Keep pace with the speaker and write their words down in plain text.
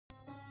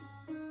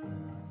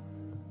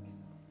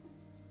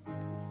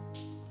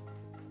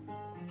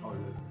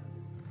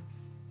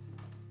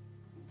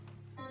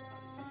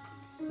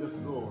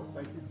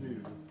Thank you,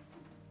 Jesus.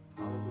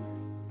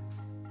 Hallelujah.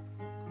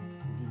 We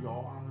give you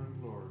all honor and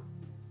glory.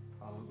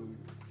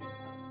 Hallelujah.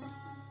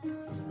 Thank you,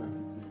 Jesus.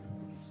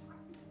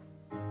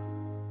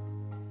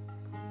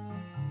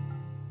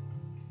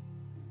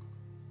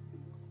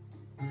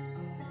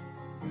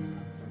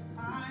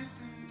 I've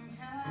been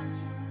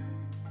captured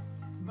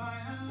by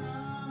a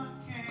love I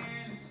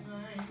can't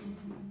explain.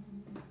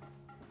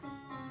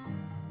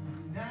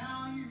 And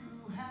now you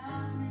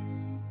have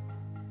me,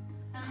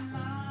 and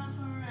I'm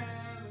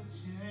forever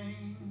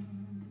changed.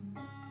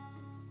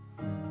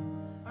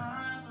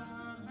 I've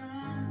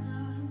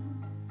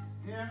abandoned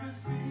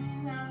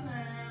everything I've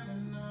ever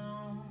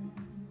known.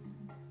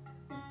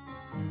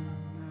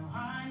 Now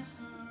I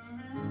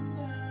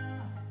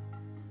surrender.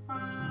 My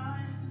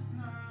life is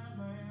not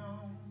my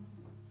own.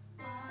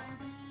 I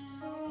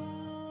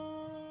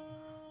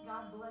belong.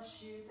 God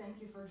bless you. Thank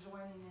you for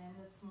joining in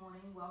this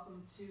morning.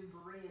 Welcome to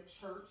Berea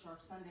Church, our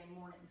Sunday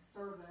morning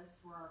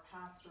service, where our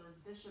pastor is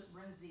Bishop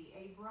Renzi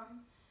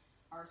Abram,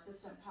 our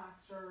assistant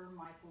pastor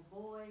Michael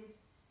Boyd,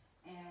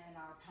 and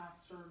our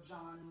pastor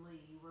John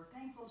Lee. We're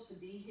thankful to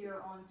be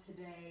here on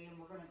today, and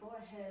we're going to go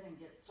ahead and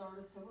get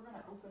started. So we're going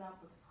to open up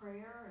with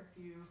prayer. If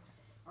you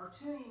are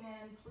tuning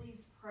in,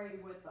 please pray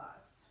with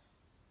us.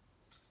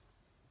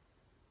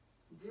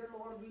 Dear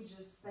Lord, we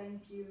just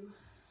thank you.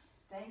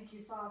 Thank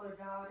you, Father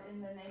God,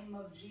 in the name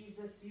of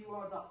Jesus. You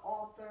are the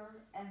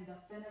author and the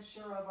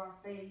finisher of our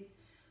faith.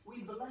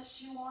 We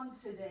bless you on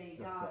today,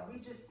 God. We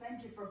just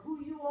thank you for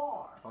who you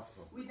are.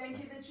 We thank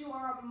you that you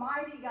are a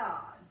mighty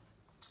God.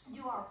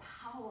 You are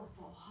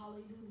powerful.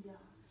 Hallelujah.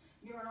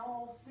 You're an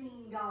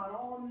all-seeing God,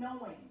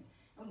 all-knowing.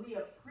 And we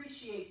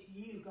appreciate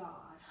you,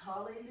 God.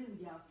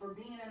 Hallelujah. For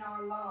being in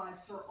our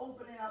lives, for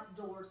opening up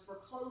doors, for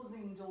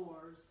closing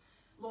doors.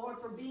 Lord,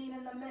 for being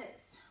in the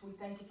midst. We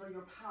thank you for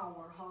your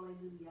power.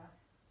 Hallelujah.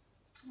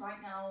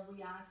 Right now,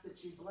 we ask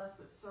that you bless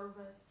the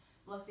service.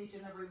 Bless each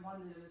and every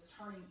one that is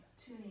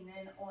tuning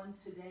in on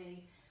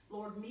today.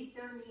 Lord, meet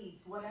their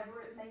needs,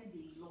 whatever it may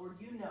be. Lord,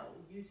 you know,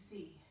 you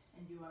see,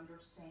 and you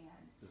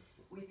understand.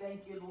 We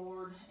thank you,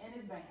 Lord, in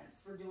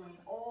advance for doing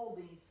all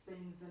these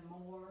things and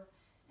more.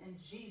 In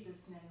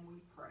Jesus' name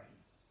we pray.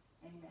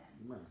 Amen.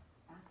 Amen.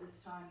 At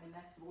this time, the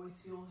next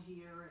voice you'll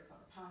hear is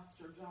our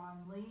pastor,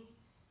 John Lee.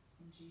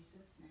 In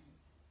Jesus' name.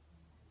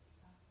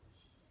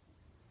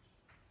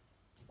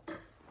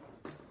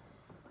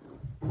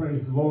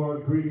 Praise the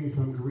Lord. Greetings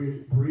from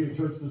Berea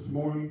Church this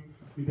morning.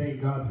 We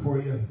thank God for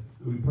you.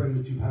 We pray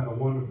that you've had a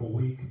wonderful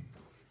week.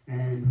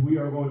 And we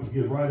are going to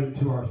get right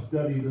into our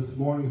study this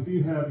morning. If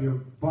you have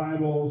your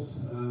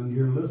Bibles,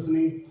 you're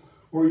listening,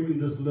 or you can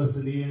just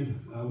listen in.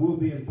 We'll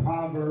be in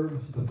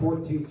Proverbs, the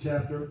 14th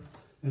chapter,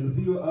 and a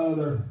few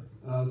other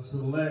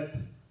select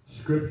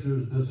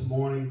scriptures this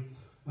morning.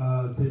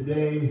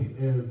 Today,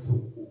 as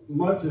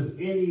much as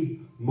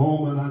any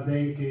moment, I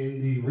think, in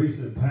the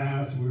recent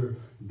past, we're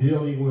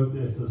dealing with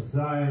a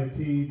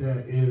society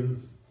that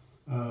is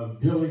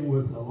dealing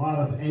with a lot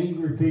of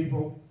angry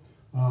people,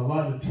 a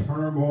lot of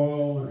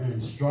turmoil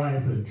and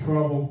strife and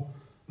trouble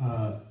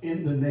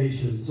in the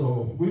nation.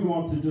 So we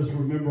want to just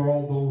remember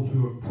all those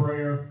who are in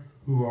prayer,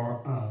 who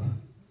are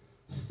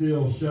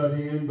still shut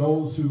in,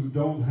 those who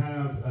don't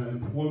have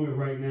employment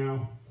right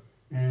now,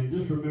 and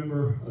just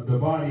remember the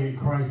body in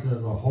Christ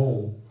as a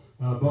whole.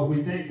 But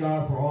we thank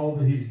God for all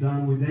that he's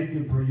done. We thank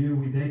him for you.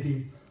 We thank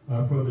him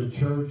for the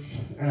church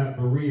at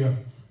Berea.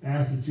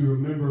 Ask that you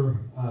remember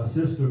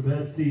Sister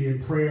Betsy in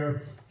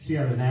prayer. She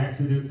had an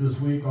accident this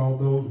week. All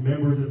those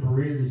members at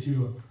Berea, that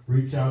you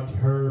reach out to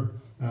her.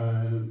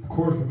 And of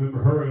course,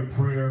 remember her in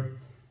prayer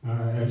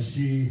as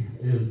she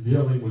is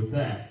dealing with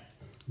that.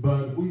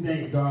 But we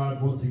thank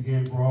God once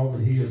again for all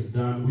that he has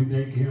done. We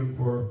thank him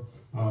for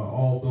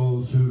all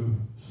those who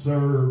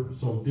serve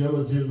so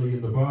diligently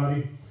in the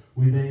body.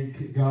 We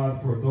thank God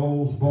for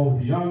those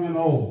both young and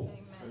old.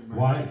 Amen.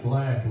 White,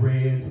 black,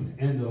 red,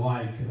 and the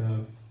like.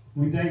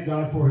 We thank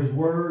God for his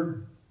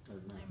word.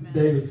 Amen.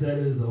 David said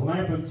it is a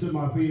lamp unto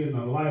my feet and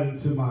a light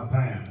unto my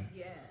path.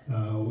 Yes.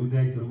 We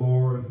thank the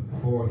Lord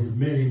for his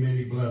many,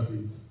 many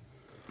blessings.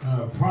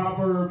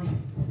 Proverbs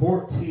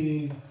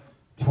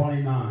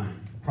 14:29.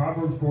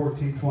 Proverbs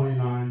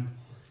 14:29.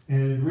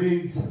 And it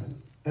reads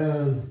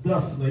as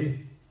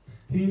thusly: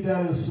 he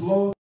that is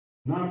slow.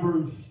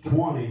 Numbers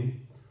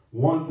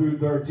 20:1 through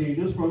 13.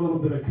 Just for a little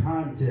bit of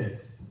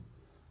context.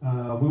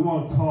 We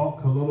want to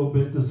talk a little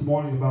bit this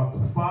morning about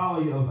the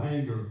folly of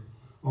anger,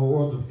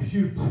 or the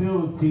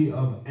futility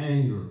of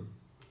anger.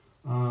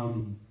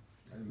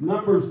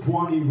 Numbers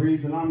 20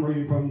 reads, and I'm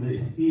reading from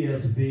the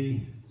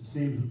ESV. It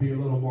seems to be a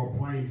little more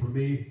plain for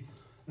me.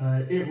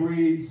 It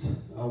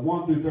reads,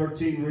 1 through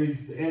 13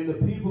 reads, and the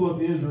people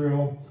of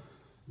Israel,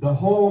 the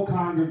whole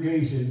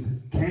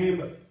congregation,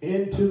 came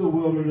into the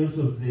wilderness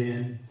of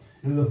Zin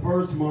in the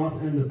first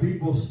month, and the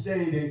people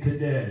stayed in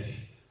Kadesh.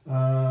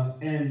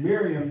 And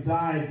Miriam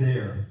died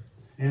there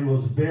and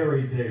was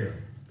buried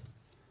there.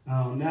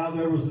 Now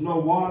there was no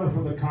water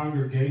for the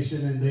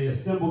congregation, and they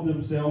assembled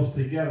themselves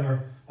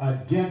together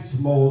against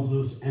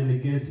Moses and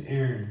against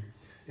Aaron.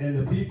 And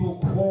the people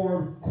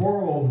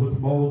quarreled with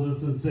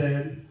Moses and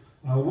said,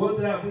 Would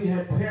that we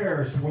had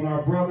perished when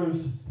our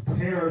brothers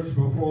perished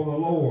before the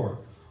Lord.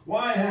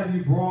 Why have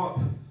you brought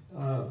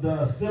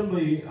the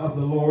assembly of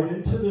the Lord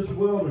into this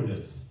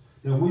wilderness,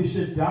 that we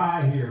should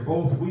die here,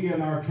 both we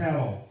and our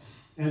cattle?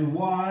 And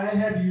why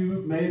have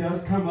you made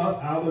us come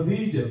up out of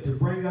Egypt to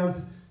bring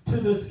us to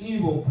this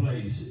evil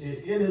place?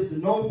 It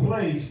is no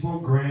place for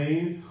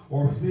grain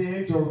or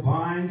figs or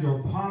vines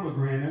or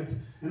pomegranates,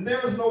 and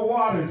there is no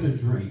water to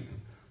drink.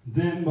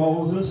 Then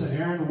Moses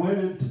and Aaron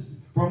went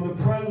from the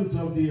presence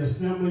of the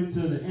assembly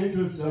to the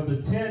entrance of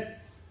the tent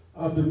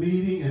of the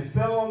meeting and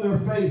fell on their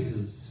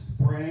faces,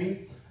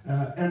 praying.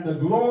 And the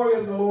glory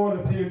of the Lord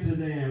appeared to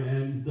them.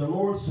 And the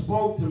Lord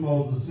spoke to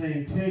Moses,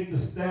 saying, take the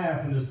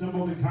staff and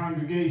assemble the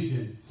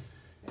congregation,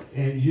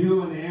 and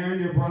you and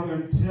Aaron your brother,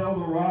 and tell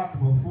the rock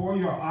before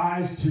your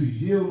eyes to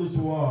yield its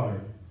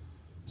water.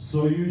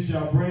 So you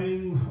shall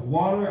bring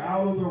water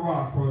out of the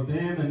rock for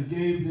them, and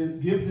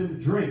give them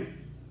drink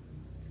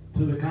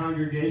to the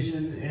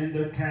congregation and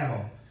their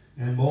cattle.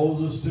 And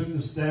Moses took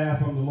the staff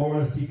from the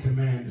Lord as he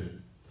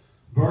commanded.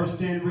 Verse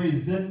 10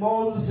 reads, then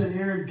Moses and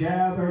Aaron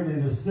gathered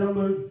and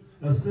assembled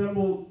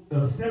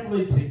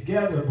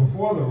together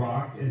before the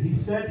rock, and he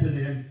said to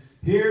them,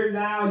 hear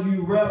now,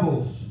 you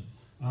rebels,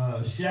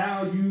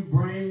 shall we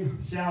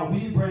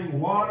bring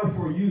water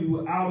for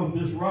you out of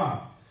this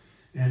rock?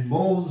 And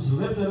Moses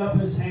lifted up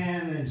his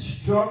hand and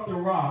struck the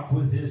rock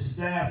with his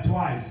staff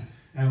twice,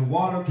 and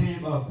water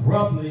came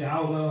abruptly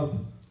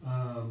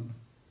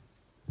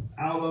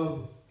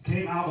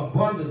came out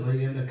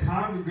abundantly, and the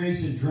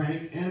congregation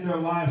drank and their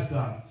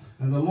livestock.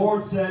 And the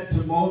Lord said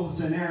to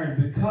Moses and Aaron,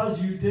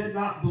 because you did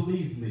not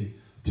believe me,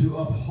 to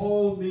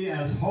uphold me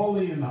as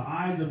holy in the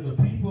eyes of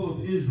the people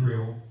of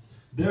Israel,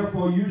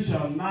 therefore you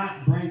shall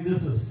not bring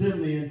this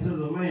assembly into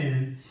the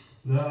land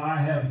that I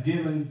have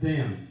given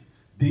them.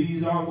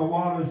 These are the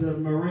waters of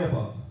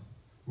Meribah,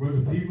 where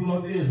the people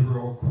of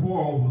Israel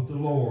quarreled with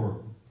the Lord,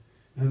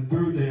 and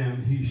through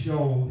them he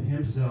showed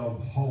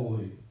himself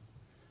holy.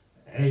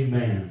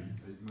 Amen.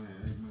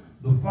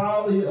 The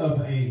folly of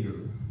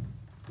anger.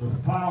 The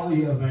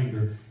folly of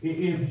anger.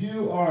 If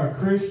you are a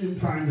Christian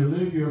trying to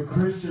live your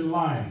Christian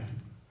life,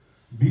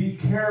 be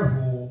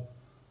careful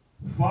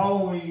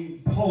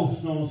following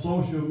posts on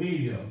social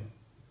media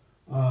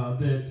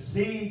that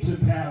seem to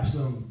have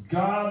some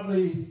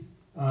godly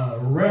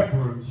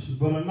reference,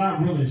 but are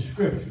not really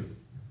scripture.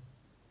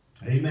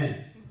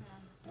 Amen.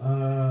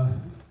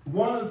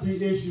 One of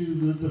the issues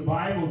that the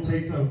Bible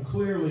takes up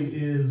clearly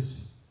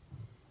is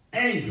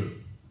anger.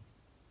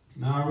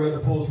 Now, I read a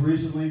post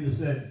recently that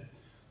said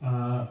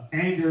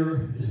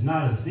anger is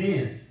not a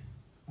sin.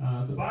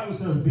 The Bible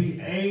says be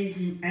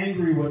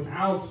angry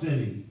without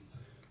sinning.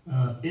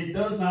 It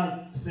does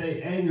not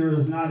say anger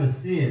is not a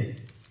sin.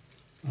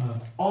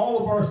 All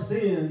of our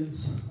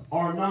sins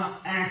are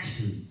not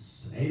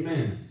actions.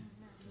 Amen.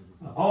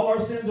 All our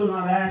sins are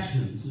not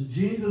actions.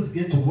 Jesus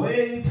gets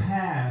way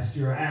past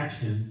your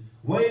action,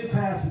 way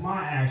past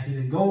my action,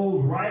 and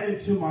goes right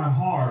into my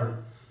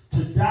heart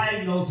to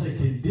diagnose a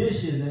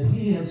condition that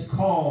he has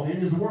called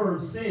in his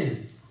word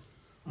sin.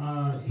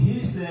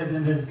 He says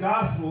in his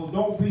gospel,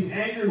 don't be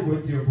angry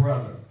with your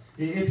brother.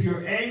 If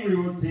you're angry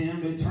with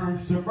him, it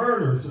turns to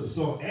murder.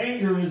 So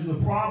anger is the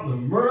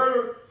problem.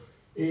 Murder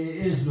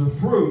is the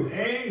fruit.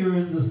 Anger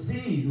is the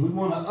seed. We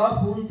want to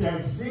uproot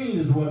that seed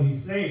is what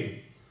he's saying.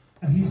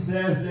 And he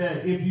says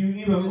that if you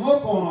even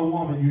look on a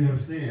woman, you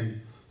have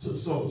sinned.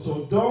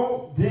 So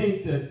don't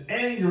think that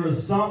anger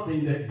is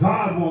something that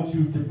God wants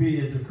you to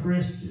be as a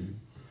Christian.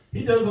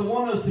 He doesn't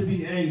want us to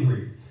be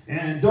angry.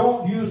 And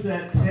don't use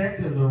that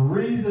text as a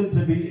reason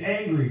to be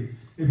angry.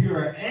 If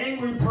you're an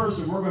angry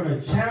person, we're going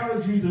to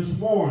challenge you this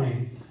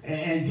morning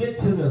and get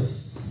to the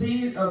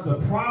seed of the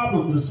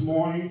problem this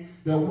morning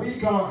that we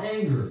call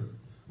anger.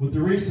 With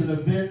the recent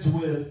events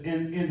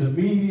in the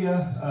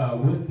media,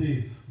 with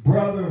the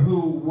brother who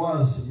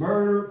was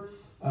murdered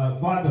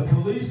by the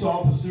police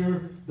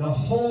officer, the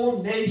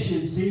whole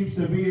nation seems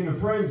to be in a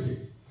frenzy.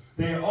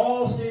 They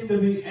all seem to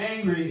be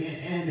angry,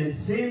 and it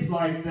seems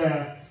like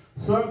that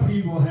some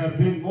people have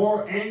been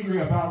more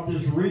angry about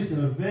this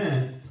recent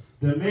event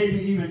than maybe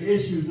even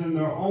issues in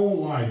their own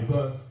life.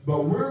 But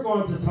we're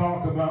going to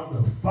talk about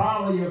the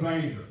folly of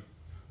anger,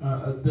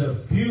 the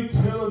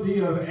futility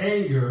of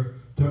anger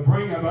to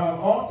bring about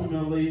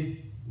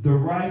ultimately the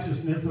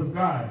righteousness of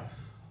God.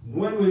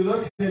 When we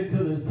look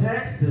into the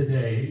text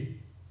today,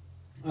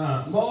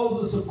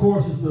 Moses, of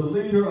course, is the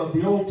leader of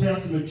the Old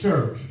Testament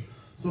church.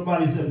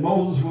 Somebody said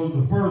Moses was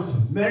the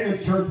first mega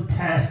church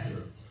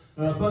pastor.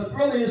 But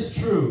really it's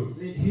true.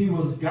 He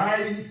was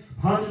guiding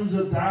hundreds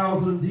of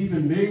thousands,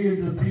 even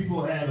millions of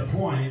people at a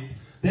point.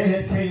 They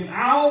had came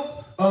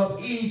out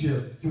of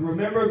Egypt. You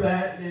remember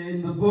that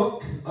in the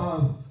book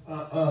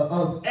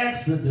of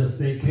Exodus.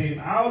 They came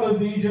out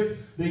of Egypt.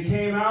 They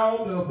came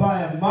out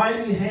by a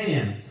mighty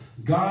hand.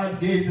 God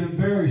gave them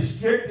very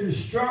strict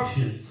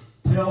instruction.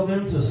 Tell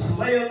them to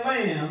slay a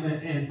lamb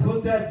and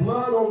put that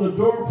blood on the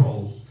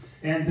doorpost.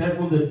 And that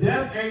when the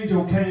death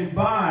angel came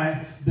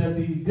by, that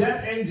the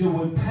death angel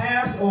would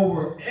pass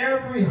over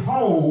every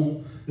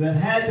home that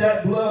had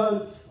that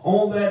blood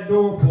on that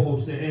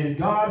doorpost. And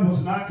God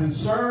was not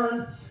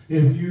concerned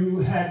if you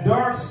had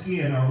dark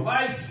skin or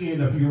light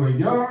skin, if you were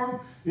young,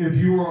 if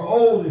you were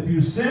old, if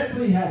you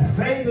simply had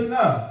faith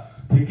enough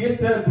to get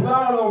that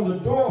blood on the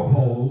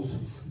doorpost,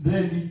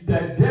 then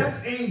that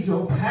death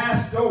angel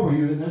passed over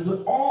you. And there's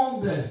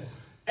on the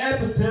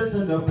impetus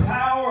and the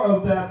power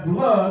of that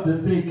blood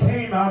that they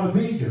came out of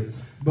Egypt.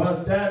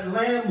 But that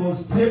lamb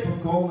was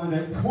typical, and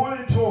it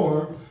pointed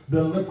toward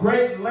the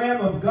great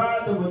Lamb of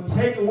God that would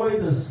take away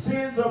the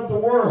sins of the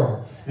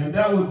world. And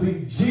that would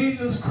be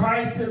Jesus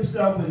Christ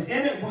himself. And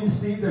in it we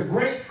see the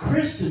great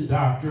Christian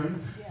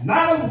doctrine,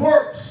 not of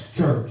works,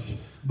 church,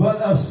 but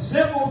of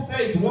simple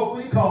faith, what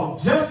we call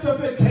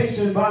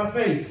justification by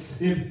faith.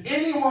 If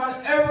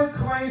anyone ever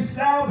claims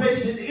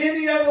salvation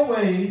any other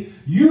way,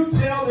 you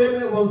tell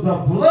them it was the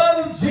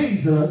blood of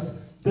Jesus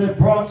that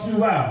brought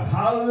you out.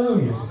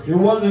 Hallelujah. It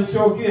wasn't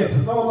your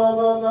gift.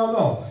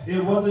 No.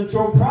 It wasn't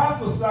your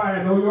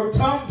prophesying or your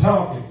tongue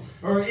talking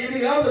or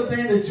any other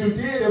thing that you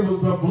did. It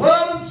was the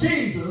blood of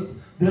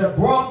Jesus that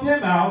brought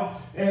them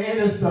out, and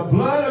it's the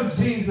blood of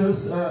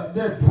Jesus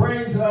that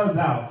brings us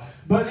out.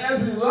 But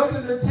as we look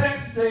at the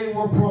text, they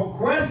were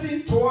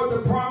progressing toward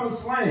the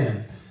promised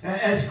land.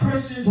 As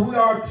Christians, we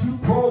are to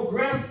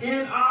progress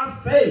in our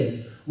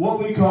faith, what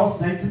we call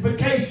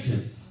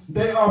sanctification.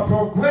 They are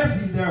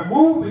progressing, they're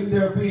moving,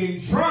 they're being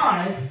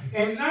tried,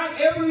 and not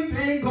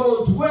everything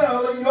goes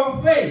well in your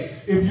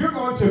faith. If you're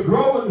going to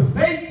grow in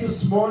faith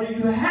this morning,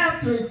 you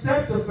have to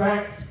accept the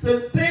fact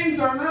that things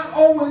are not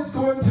always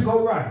going to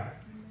go right.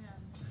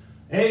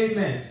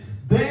 Amen.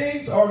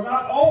 Things are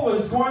not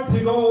always going to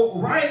go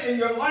right in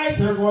your life.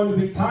 There are going to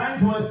be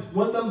times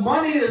when the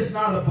money is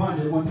not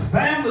abundant, when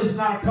family's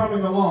not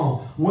coming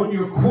along, when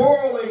you're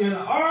quarreling and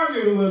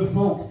arguing with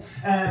folks.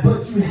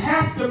 But you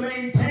have to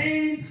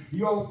maintain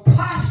your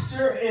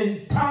posture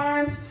in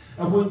times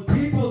when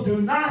people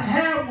do not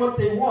have what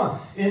they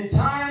want, in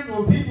times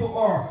when people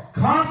are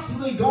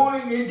constantly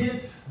going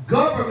against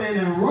government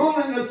and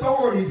ruling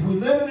authorities. We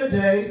live in a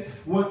day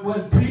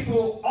when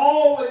people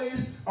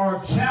always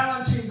are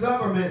challenging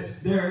government.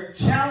 They're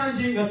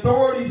challenging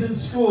authorities in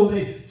school.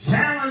 They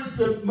challenge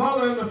the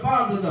mother and the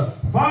father. The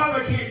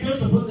father can't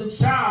discipline the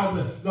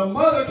child. The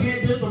mother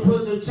can't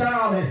discipline the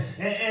child.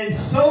 And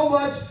so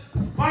much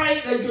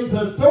fight against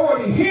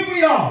authority. Here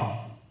we are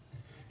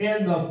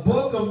in the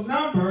book of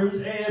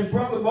Numbers, and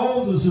Brother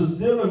Moses is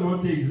dealing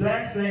with the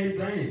exact same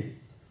thing.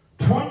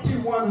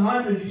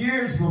 2,100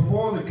 years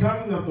before the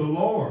coming of the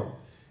Lord.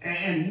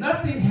 And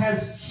nothing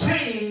has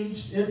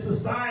changed in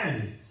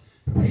society.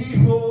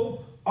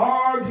 People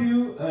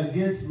argue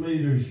against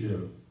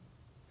leadership.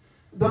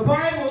 The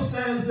Bible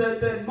says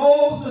that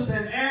Moses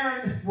and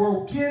Aaron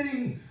were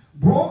getting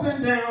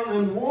broken down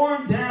and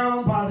worn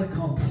down by the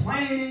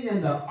complaining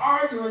and the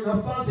arguing,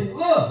 the fussing.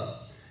 Look,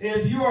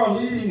 if you are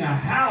leading a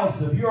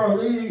house, if you are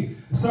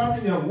leading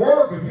something at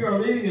work, if you are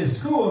leading at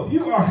school, if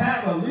you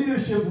have a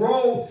leadership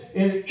role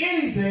in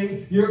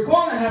anything, you're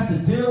going to have to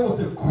deal with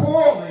the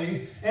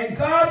quarreling. And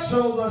God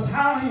shows us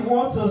how he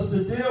wants us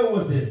to deal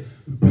with it.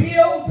 Be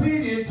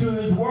obedient to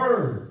his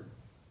word.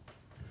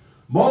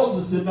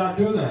 Moses did not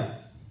do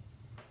that.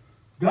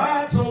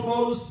 God told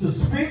Moses to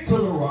speak to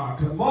the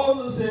rock. And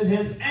Moses, in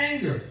his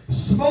anger,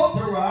 smote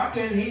the rock,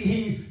 and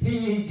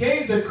he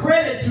gave the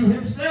credit to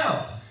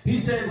himself. He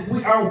said,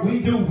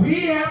 do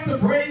we have to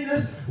bring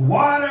this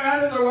water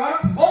out of the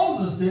rock?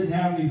 Moses didn't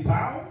have any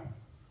power.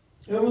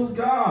 It was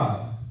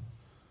God.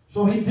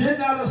 So he did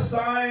not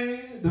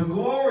assign the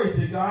glory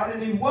to God,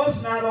 and he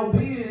was not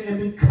obedient.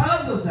 And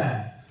because of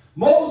that,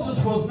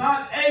 Moses was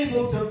not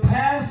able to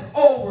pass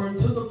over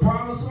into the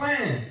promised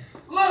land.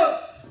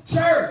 Look,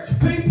 church,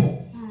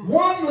 people,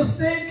 one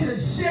mistake can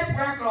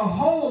shipwreck a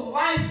whole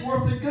life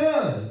worth of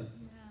good.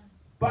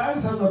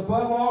 Bible says,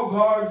 above all,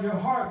 guard your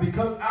heart,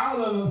 because out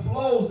of it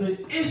flows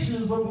the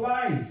issues of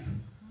life.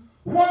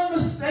 One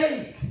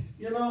mistake.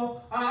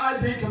 I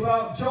think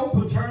about Joe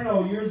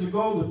Paterno years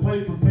ago that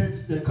played for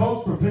the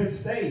coach for Penn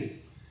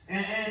State.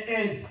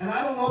 And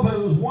I don't know if it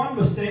was one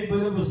mistake, but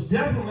it was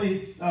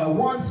definitely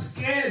one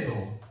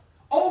scandal.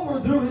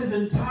 Overthrew his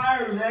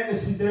entire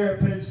legacy there at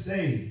Penn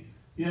State.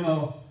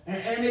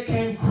 And it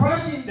came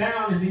crushing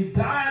down, and he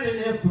died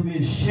in infamy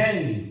and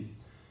shame.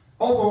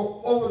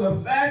 Over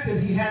the fact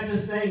that he had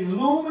this thing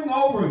looming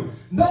over him.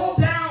 No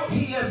doubt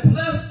he had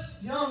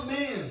blessed young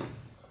men.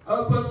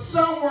 But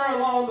somewhere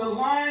along the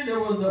line, there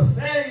was a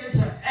failure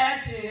to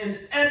act in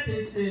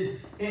ethics in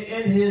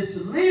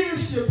his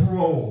leadership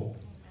role.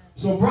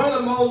 So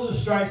Brother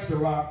Moses strikes the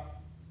rock.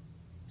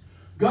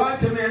 God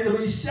commanded,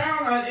 we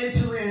shall not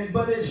enter in,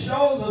 but it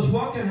shows us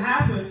what can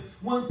happen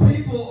when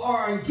people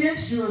are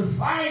against you and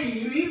fighting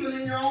you, even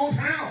in your own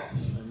house.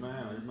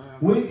 Amen.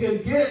 We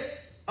can get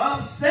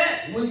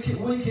upset. We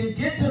can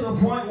get to the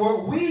point where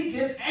we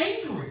get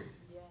angry.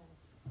 Yes.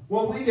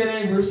 We get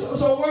angry.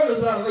 So where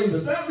does that leave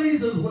us? That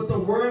leaves us with the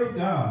word of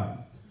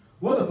God.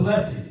 What a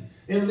blessing.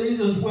 It leaves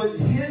us with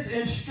his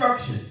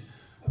instruction.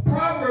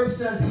 Proverbs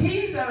says,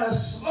 he that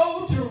is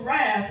slow to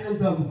wrath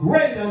is of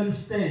great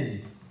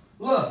understanding.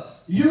 Look,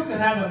 You can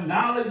have a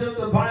knowledge of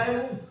the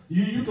Bible.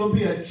 You can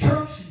be a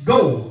church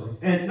goer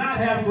and not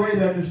have great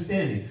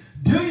understanding.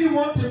 Do you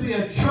want to be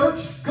a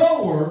church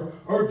goer,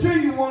 or do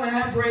you want to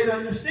have great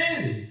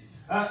understanding?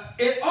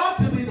 It ought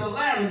to be the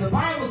latter. The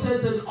Bible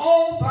says, in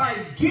all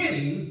thy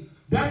getting,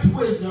 that's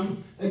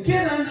wisdom,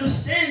 get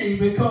understanding,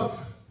 because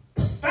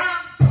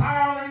stop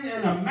piling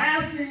and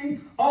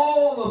amassing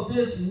all of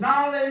this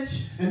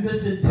knowledge and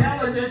this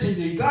intelligence, and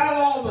you got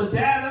all the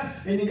data,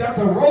 and you got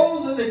the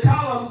rows and the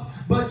columns,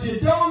 but you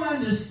don't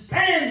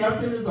understand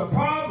nothing is a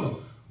problem.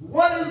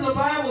 What is the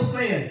Bible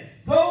saying?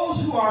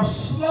 Those who are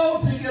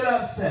slow to get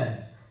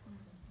upset,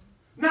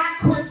 not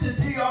quick to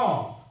tee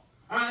off,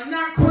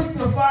 not quick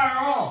to fire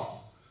off,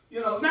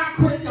 not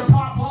quick to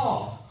pop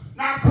off,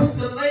 not quick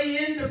to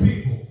lay into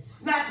people,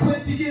 not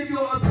quick to give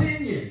your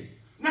opinion,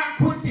 not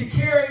quick to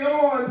carry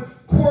on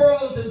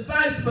quarrels and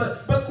fights,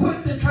 but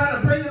quick to try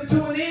to bring them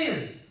to an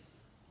end.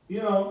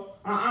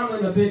 I'm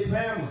in a big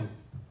family.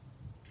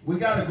 We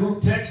got a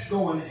group text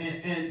going,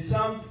 and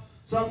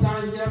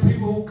sometimes we have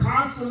people who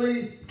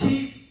constantly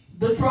keep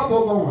the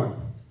trouble going,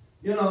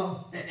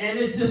 and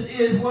it just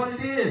is what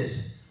it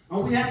is.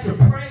 And we have to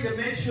pray to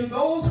make sure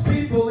those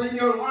people in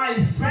your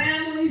life,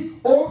 family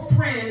or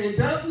friend, it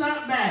does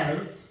not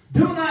matter,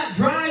 do not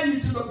drive you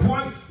to the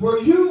point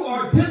where you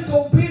are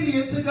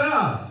disobedient to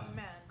God.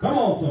 Amen. Come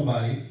on,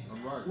 somebody.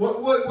 Right.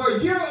 Where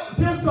you're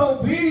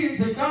disobedient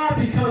to God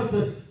because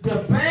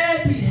the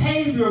bad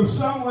behavior of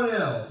someone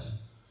else.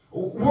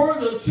 Were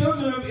the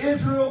children of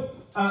Israel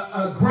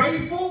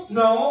grateful?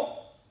 No.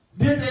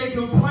 Did they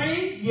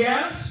complain?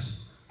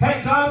 Yes.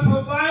 Had God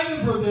provided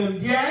for them?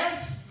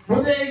 Yes.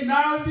 Were they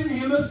acknowledging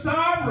him as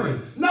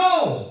sovereign?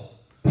 No.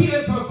 He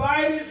had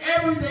provided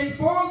everything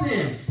for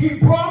them. He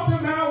brought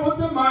them out with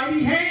the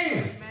mighty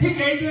hand. Amen. He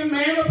gave them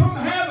manna from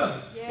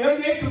heaven. Yeah.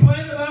 If they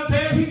complained about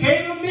that, he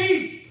gave them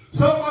meat.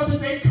 So much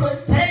that they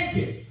couldn't take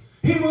it.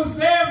 He was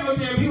there for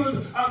them. He was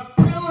a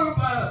pillar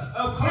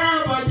of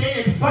cloud by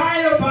day and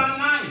fire by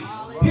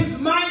night. His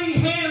mighty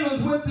hand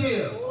was with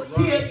them.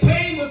 He had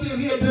came with them.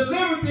 He had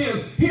delivered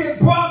them. He had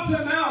brought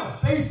them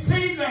out. They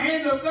seen the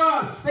hand of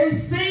God. They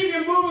seen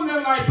him moving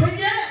their life. But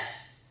yet,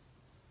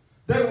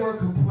 they were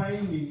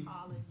complaining.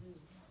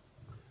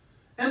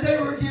 And they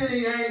were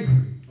getting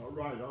angry. All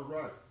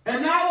right.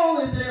 And not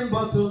only them,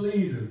 but the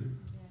leader.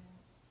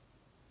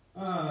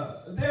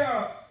 There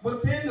are,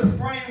 within the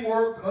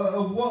framework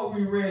of what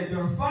we read,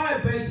 there are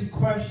 5 basic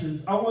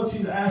questions I want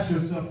you to ask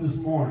yourself this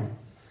morning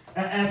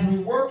as we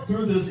work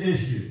through this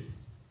issue.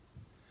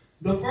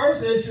 The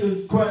first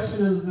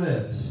question is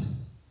this: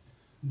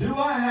 do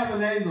I have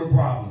an anger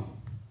problem?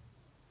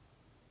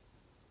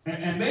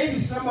 And maybe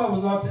some of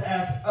us ought to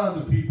ask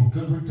other people,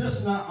 because we're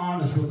just not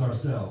honest with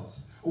ourselves.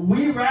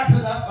 We wrap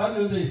it up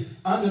under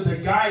the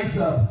guise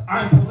of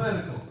I'm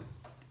political.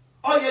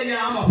 Oh yeah,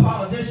 I'm a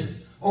politician.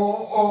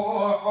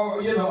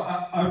 Or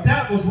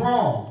that was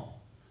wrong.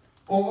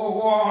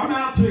 Or I'm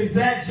out to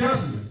exact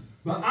judgment.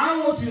 But I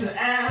want you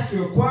to ask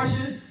your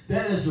question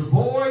that is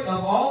devoid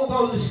of all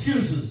those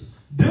excuses.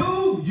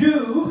 Do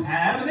you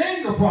have an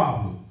anger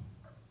problem?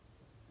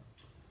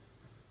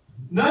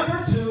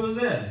 Number 2 is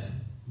this: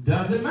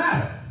 does it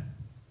matter?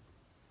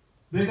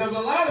 Because a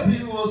lot of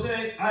people will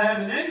say, I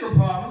have an anger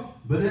problem,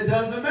 but it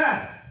doesn't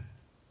matter.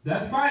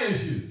 That's my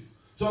issue.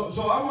 So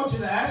I want you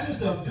to ask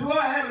yourself, do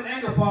I have an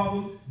anger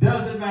problem?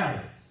 Does it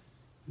matter?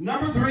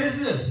 Number 3 is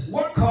this: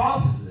 what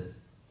causes it?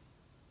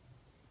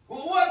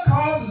 Well, what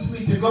causes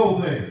me to go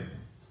there?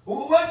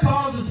 What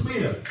causes me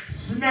to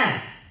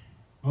snap?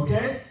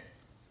 Okay?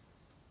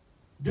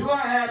 Do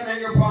I have an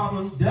anger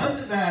problem?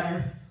 Does it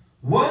matter?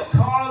 What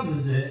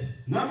causes it?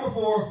 Number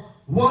 4,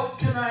 what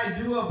can I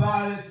do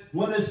about it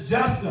when it's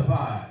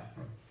justified?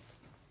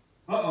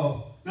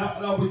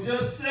 Now we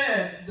just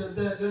said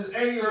that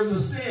anger is a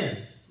sin.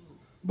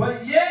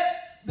 But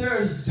yet,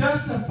 there's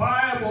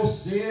justifiable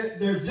sin.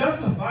 There's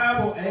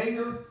justifiable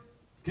anger.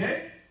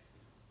 Okay?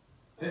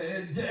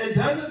 It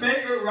doesn't make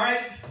it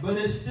right, but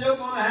it's still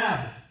going to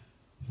happen.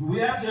 So we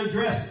have to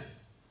address it.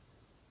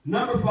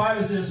 Number 5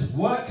 is this: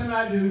 what can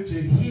I do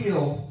to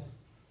heal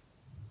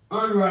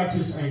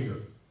unrighteous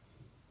anger?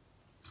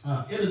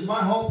 It is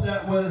my hope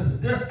that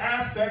with this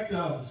aspect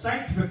of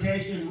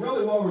sanctification,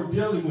 really what we're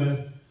dealing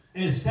with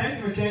is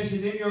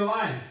sanctification in your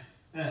life.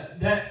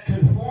 That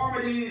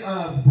conformity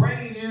of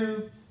bringing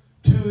you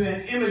to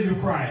an image of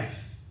Christ.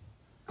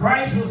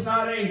 Christ was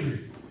not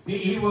angry.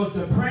 He was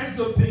the Prince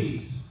of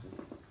Peace.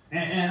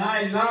 And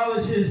I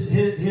acknowledge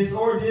his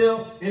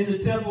ordeal in the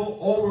temple,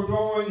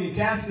 overthrowing and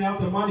casting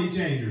out the money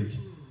changers.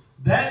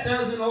 That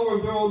doesn't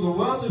overthrow the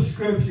wealth of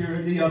Scripture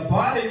and the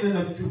embodiment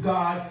of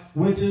God,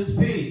 which is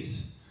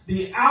peace.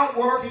 The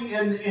outworking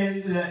and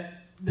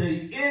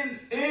the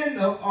end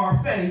of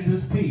our faith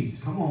is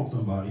peace. Come on,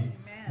 somebody.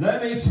 Amen.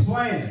 Let me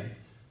explain it.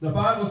 The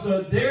Bible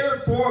says,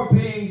 therefore,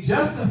 being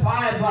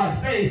justified by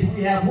faith,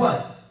 we have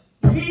what?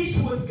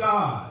 Peace with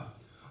God.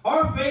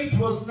 Our faith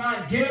was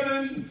not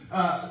given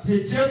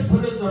to just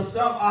put us in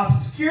some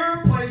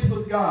obscure place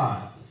with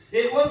God.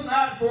 It was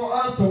not for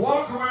us to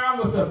walk around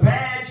with a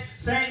badge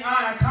saying,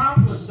 I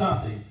accomplished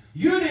something.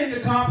 You didn't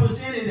accomplish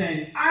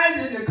anything.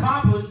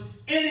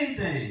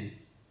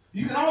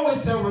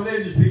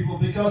 religious people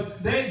because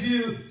they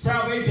view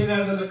salvation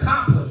as an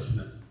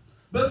accomplishment.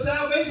 But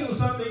salvation was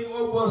something that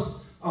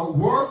was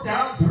worked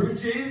out through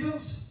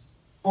Jesus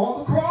on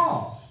the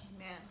cross.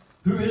 Amen.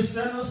 Through his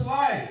sinless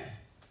life.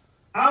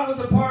 I was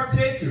a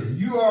partaker.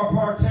 You are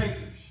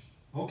partakers.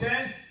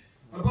 Okay?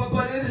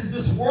 But it is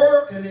this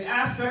work and the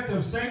aspect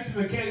of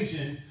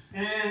sanctification.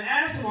 And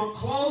ask someone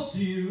close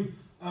to you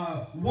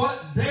what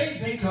they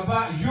think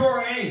about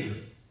your anger.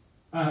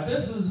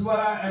 This is what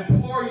I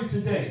implore you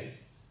today.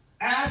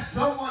 Ask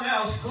someone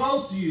else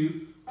close to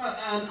you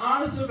an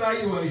honest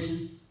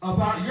evaluation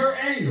about your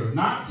anger.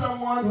 Not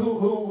someone who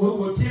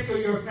will tickle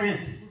your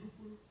fancy.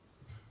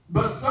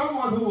 But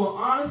someone who will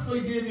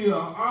honestly give you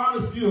an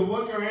honest view of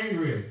what your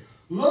anger is.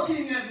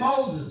 Looking at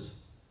Moses.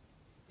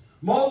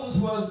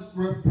 Moses was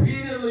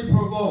repeatedly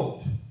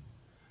provoked.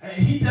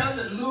 He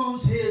doesn't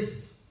lose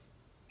his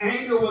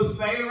anger with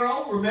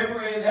Pharaoh.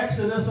 Remember in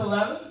Exodus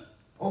 11?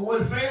 Or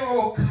when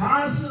Pharaoh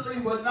constantly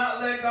would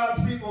not let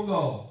God's people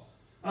go.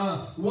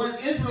 When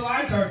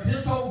Israelites are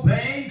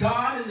disobeying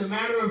God in the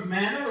matter of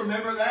manna,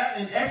 remember that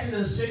in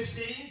Exodus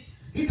 16?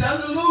 He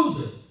doesn't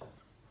lose it.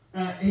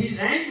 He's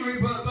angry,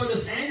 but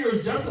his anger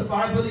is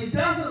justified, but he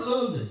doesn't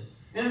lose it.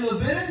 In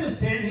Leviticus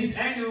 10, he's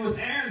angry with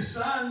Aaron's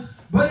sons,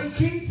 but he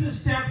keeps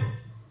his temper.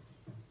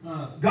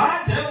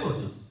 God dealt with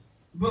him.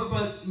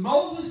 But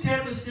Moses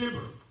kept his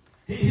temper.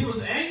 He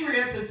was angry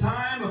at the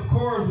time of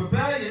Korah's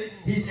rebellion.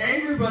 He's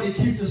angry, but he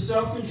keeps his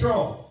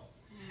self-control.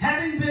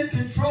 Having been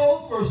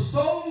controlled for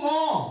so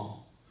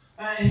long,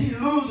 he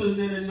loses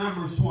it in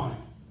Numbers 20.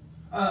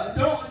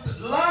 A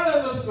lot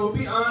of us will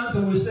be honest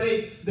and we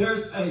say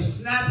there's a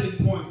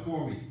snapping point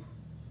for me.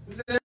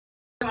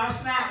 When I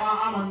snap,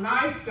 I'm a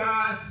nice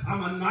guy,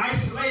 I'm a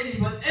nice lady,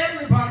 but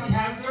everybody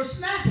has their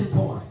snapping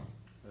point.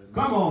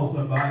 Come on,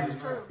 somebody.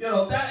 That's true. You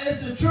know, that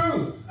is the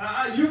truth.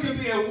 You can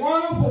be a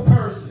wonderful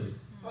person,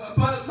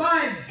 but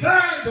my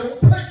God, don't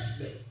push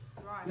me.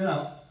 Right. You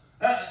know,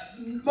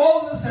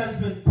 Moses has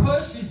been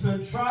pushed, he's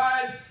been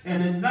tried,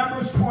 and in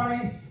Numbers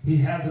 20, he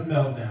has a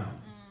meltdown.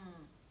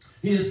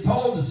 He is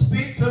told to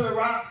speak to the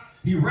rock.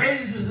 He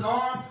raises his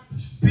arm,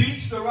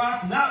 beats the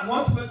rock, not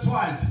once but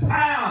twice.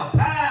 Pow,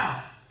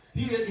 pow.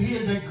 He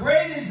is a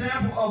great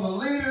example of a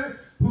leader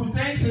who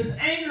thinks his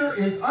anger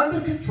is under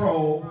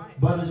control,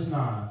 but it's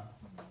not.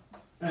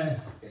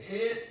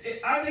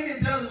 I think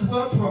it does as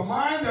well to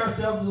remind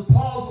ourselves of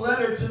Paul's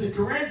letter to the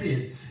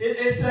Corinthians.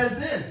 It says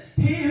this: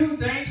 he who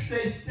thinks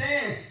they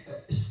stand,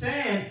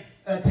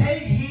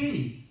 take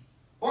heed,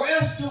 or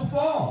else you'll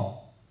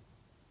fall.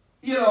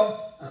 You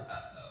know,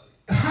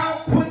 how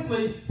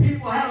quickly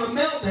people have a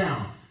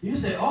meltdown. You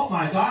say, oh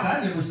my God,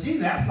 I've never seen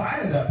that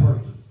side of that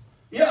person.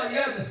 Yeah,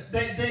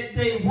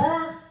 they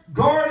weren't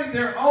guarding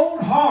their own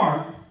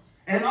heart,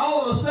 and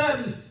all of a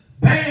sudden,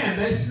 bam,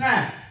 they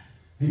snapped.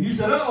 And you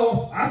said,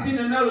 uh-oh, I seen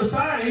another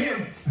side of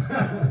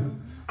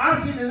him. I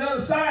seen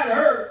another side of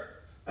her.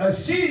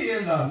 She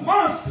is a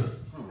monster.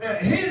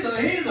 He's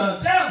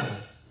a devil.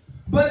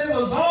 But it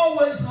was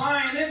always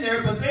lying in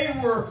there, but they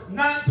were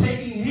not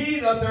taking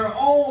heed of their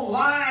own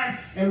life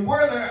and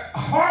where their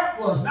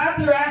heart was, not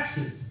their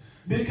actions.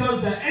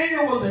 Because the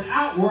anger was an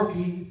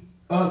outworking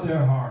of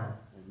their heart.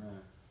 Amen.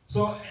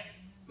 So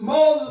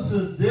Moses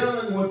is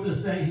dealing with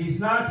this thing. He's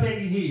not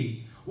taking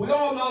heed. We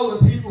all know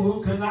the people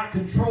who cannot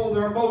control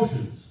their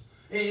emotions.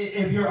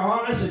 If you're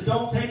honest, it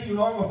don't take you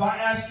long. If I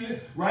ask you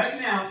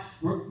right now,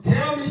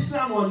 tell me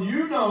someone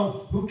you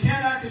know who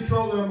cannot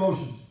control their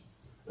emotions.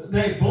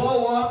 They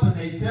blow up and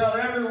they tell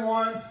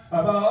everyone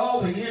about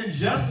all the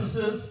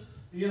injustices,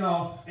 you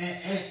know.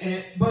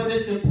 But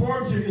it's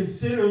important to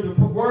consider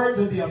the words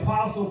of the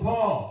Apostle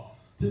Paul,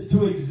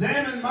 to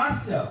examine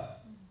myself.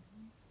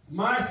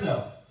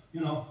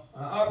 You know,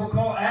 I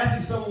recall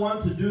asking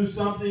someone to do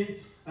something.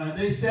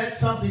 They said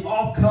something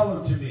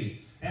off-color to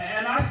me.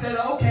 And I said,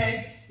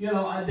 okay, you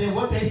know,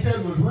 what they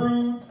said was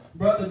rude,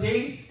 Brother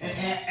D.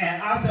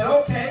 And I said,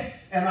 okay.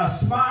 And I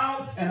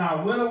smiled and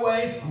I went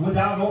away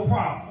without no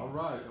problem. All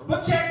right.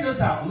 But check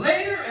this out.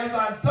 Later, as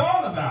I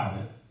thought about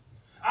it,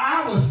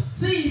 I was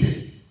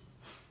seething.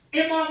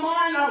 In my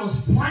mind, I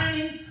was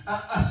planning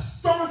a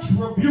staunch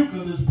rebuke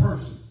of this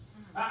person.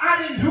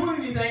 I didn't do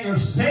anything or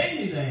say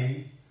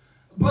anything.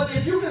 But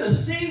if you could have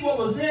seen what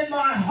was in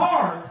my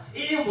heart,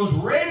 it was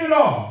rated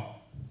R.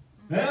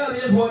 Well,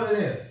 it is what it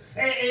is.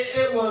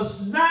 It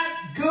was not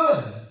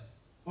good.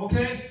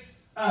 Okay?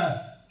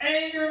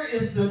 Anger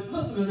is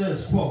listen to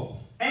this quote.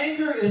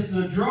 Anger is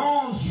the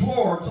drawn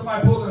sword,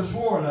 somebody pull their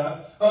sword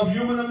up, of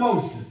human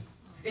emotion.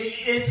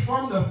 It's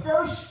from the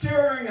first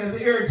stirring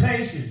of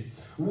irritation,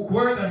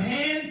 where the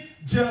hand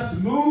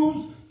just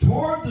moves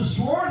toward the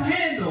sword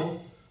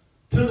handle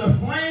to the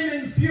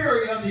flaming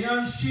fury of the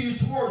unsheathed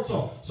sword.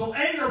 So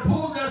anger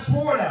pulls that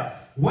sword out,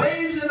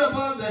 waves it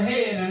above the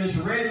head, and is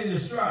ready to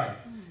strike.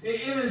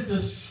 It is the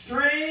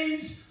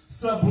strange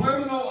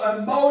subliminal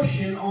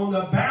emotion on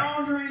the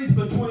boundaries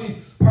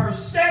between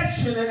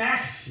perception and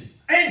action.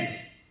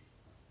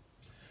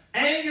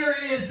 Anger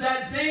is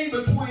that thing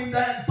between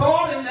that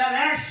thought and that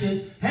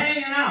action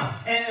hanging out.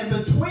 And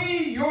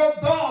between your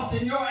thoughts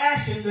and your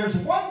action, there's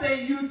one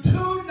thing you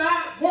do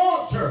not want.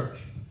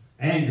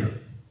 Anger.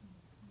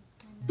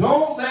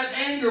 Don't let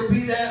anger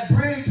be that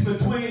bridge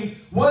between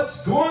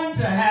what's going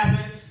to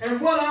happen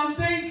and what I'm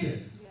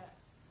thinking.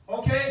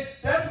 Okay?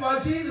 That's why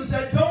Jesus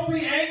said, don't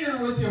be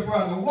angry with your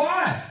brother.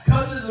 Why?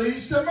 Because it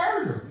leads to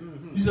murder.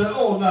 You said,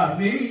 oh, not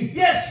me.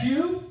 Yes,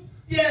 you.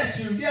 Yes,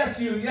 you. Yes,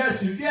 you.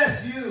 Yes, you.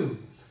 Yes, you.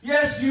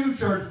 Yes, you,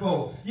 church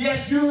folk.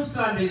 Yes, you,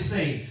 Sunday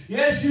saint.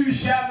 Yes, you,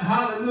 shouting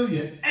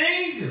hallelujah.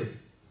 Anger.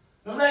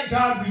 Now let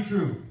God be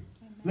true.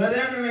 Let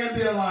every man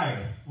be a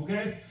liar.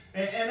 Okay?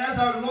 And as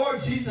our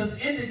Lord Jesus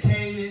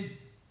indicated,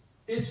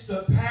 it's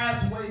the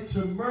pathway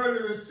to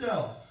murder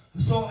itself.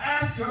 So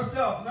ask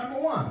yourself, number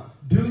one,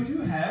 do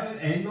you have an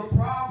anger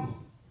problem?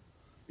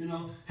 You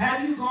know,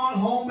 have you gone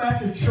home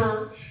after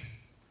church,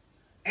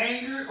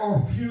 angered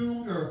or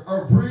fumed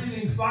or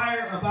breathing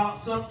fire about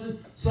something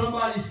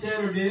somebody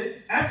said or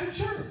did after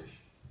church?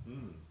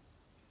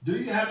 Do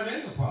you have an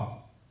anger problem?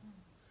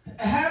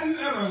 Have you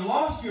ever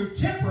lost your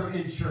temper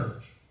in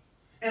church,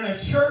 in a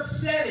church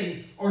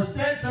setting, or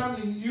said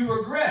something you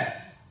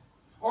regret,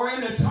 or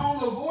in a tone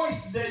of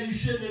voice that you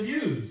shouldn't have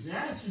used?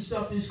 Ask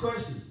yourself these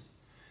questions.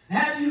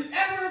 Have you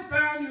ever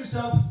found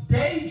yourself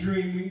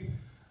daydreaming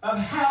of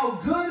how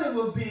good it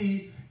would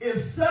be if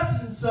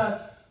such and such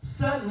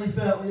suddenly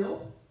fell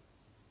ill?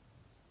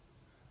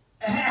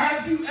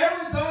 Have you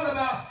ever thought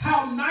about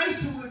how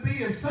nice it would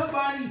be if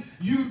somebody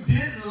you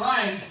didn't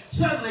like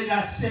suddenly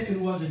got sick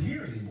and wasn't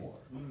here anymore?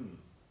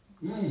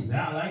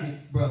 I like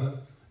it, brother.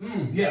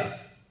 Yeah.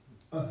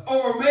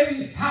 Or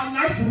maybe how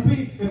nice it would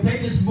be if they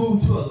just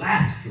moved to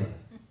Alaska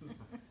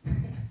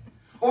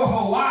or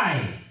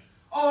Hawaii.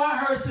 Oh, I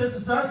heard Sister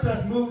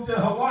Sunshine moved to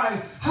Hawaii.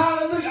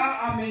 Hallelujah.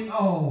 I mean,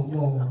 oh,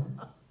 Lord.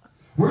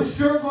 We're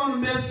sure going to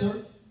miss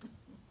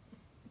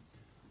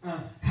her.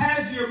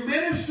 Has your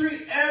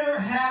ministry ever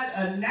had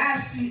a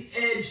nasty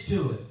edge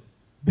to it?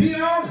 Be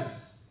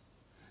honest.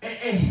 A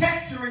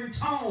hectoring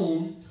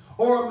tone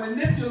or a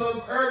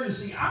manipulative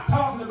urgency. I'm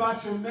talking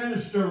about your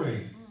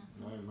ministry.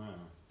 Amen.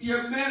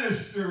 Your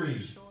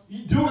ministry.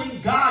 You're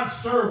doing God's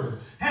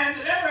service. Has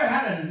it ever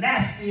had a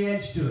nasty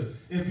edge to it?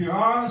 If you're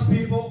honest,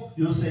 people,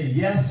 you'll say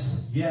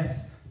yes,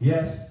 yes,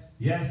 yes,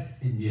 yes,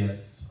 and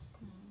yes.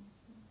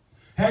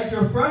 Has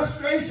your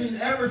frustration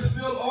ever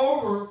spilled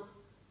over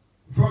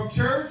from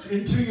church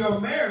into your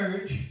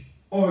marriage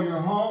or your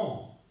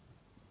home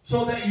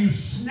so that you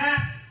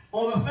snap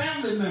on a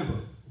family member?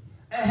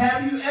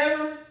 Have you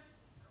ever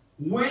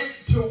went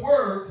to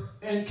work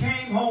and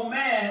came home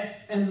mad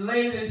and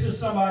laid into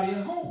somebody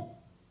at home?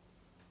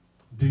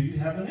 Do you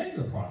have an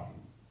anger problem?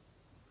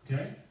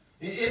 Okay?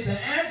 If the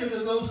answer to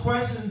those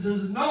questions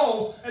is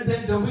no,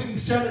 then we can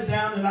shut it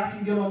down and I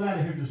can get on out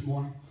of here this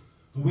morning.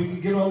 We can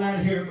get on out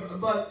of here.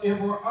 But if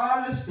we're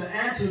honest, the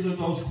answer to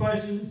those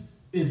questions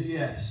is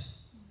yes.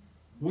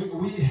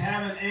 We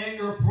have an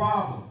anger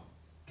problem.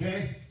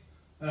 Okay?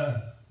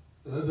 The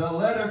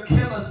letter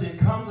killeth, it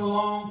comes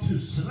along to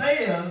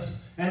slay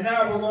us, and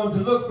now we're going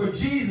to look for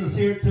Jesus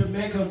here to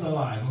make us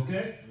alive.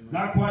 Okay?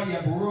 Not quite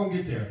yet, but we're going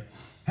to get there.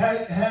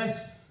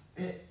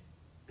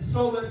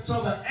 So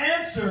the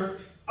answer,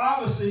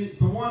 obviously,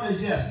 to one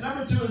is yes.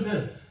 Number two is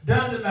this.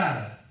 Does it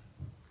matter?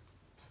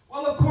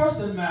 Well, of course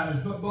it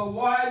matters, but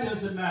why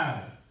does it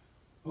matter?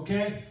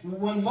 Okay?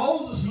 When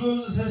Moses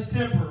loses his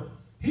temper,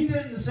 he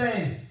didn't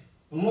say,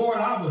 Lord,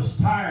 I was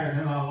tired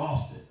and I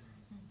lost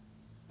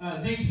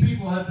it. These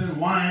people have been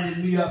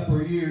winding me up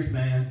for years,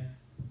 man.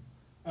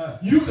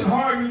 You can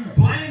hardly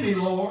blame me,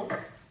 Lord.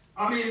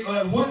 I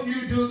mean, wouldn't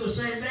you do the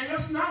same thing?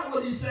 That's not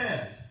what he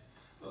says.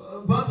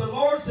 But the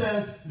Lord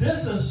says,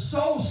 this is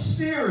so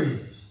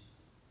serious,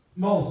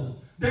 Moses,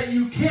 that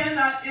you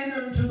cannot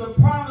enter into the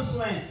promised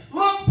land.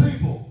 Look,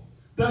 people,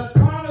 the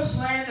promised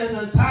land is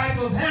a type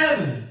of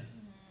heaven.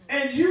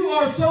 And you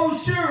are so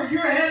sure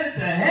you're headed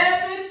to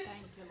heaven,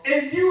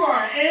 and you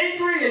are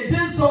angry and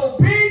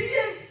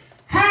disobedient?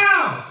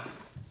 How?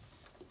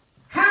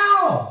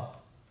 How?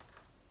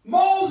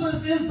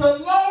 Moses is the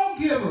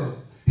lawgiver.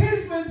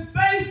 He's been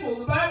faithful.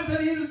 The Bible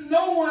said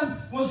no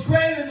one was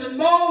greater than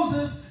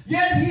Moses,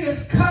 yet he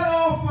is cut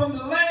off from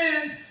the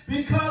land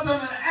because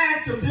of an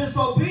act of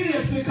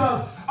disobedience,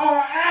 because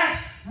our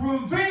acts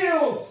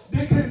reveal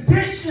the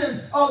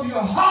condition of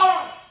your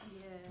heart.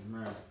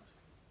 Yes.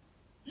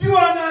 You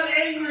are not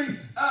angry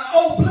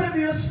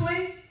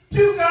obliviously.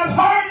 You got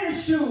heart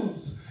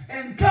issues,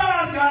 and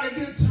God got to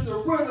get to the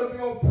root of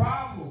your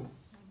problem.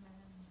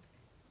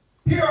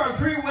 Here are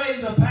 3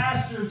 ways a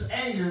pastor's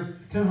anger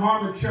can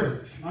harm a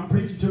church. I'm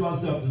preaching to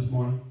myself this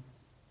morning.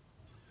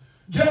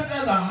 Just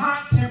as a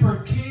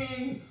hot-tempered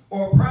king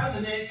or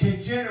president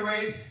can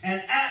generate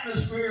an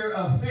atmosphere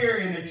of fear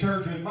in the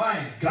church, and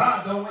my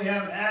God, don't we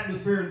have an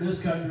atmosphere in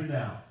this country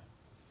now?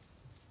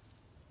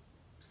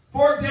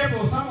 For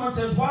example, if someone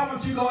says, why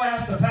don't you go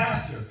ask the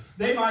pastor?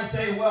 They might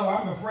say, well,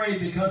 I'm afraid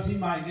because he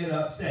might get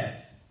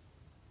upset.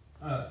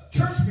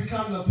 Church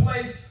becomes a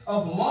place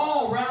of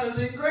law rather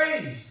than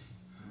grace.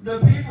 The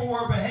people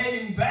were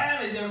behaving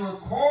badly. They were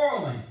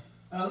quarreling.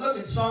 Look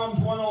at Psalms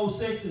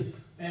 106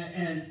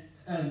 and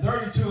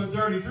 32 and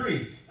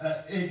 33,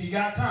 if you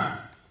got time.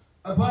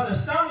 But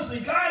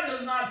astonishingly, God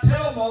does not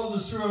tell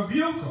Moses to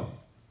rebuke them.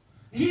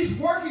 He's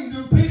working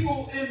through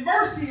people in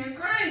mercy and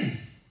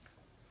grace.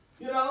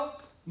 You know,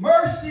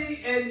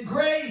 mercy and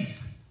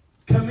grace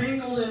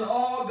commingled in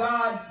all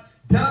God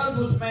does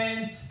with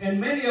man, and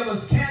many of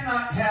us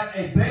cannot have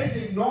a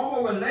basic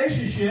normal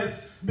relationship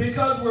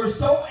because we're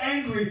so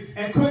angry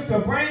and quick to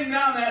bring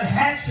down that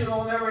hatchet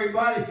on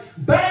everybody.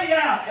 Bang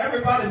out,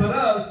 everybody but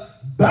us,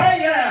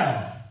 bang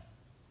out.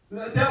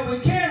 That we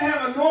can't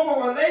have a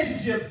normal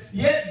relationship,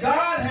 yet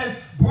God has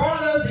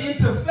brought us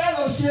into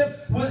fellowship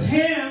with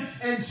Him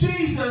and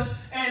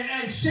Jesus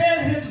and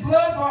shed His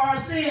blood for our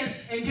sin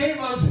and gave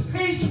us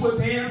peace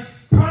with Him,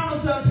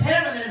 promised us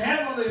heaven and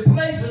heavenly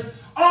places,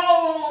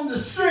 all on the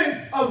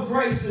strength of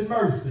grace and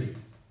mercy.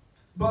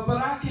 But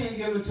I can't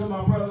give it to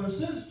my brother or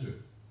sister.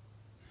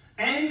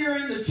 Anger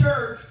in the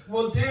church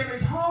will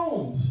damage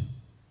homes.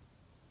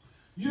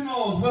 You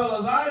know as well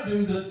as I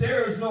do that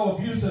there is no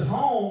abuse at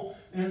home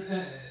and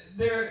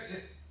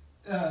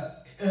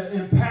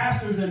in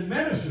pastors and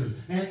ministers.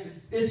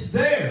 And it's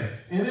there.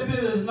 And if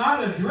it is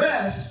not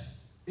addressed,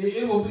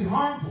 it will be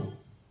harmful.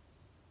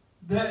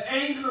 The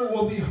anger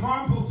will be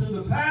harmful to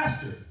the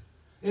pastor.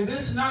 If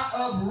it's not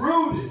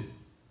uprooted,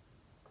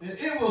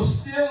 it will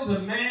steal the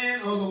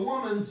man or the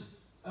woman's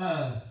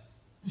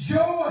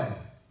joy.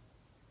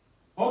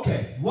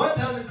 Okay, what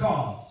does it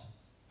cause?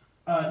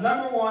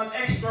 Number one,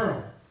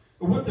 external.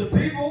 With the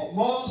people,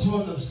 Moses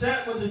was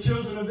upset with the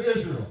children of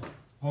Israel.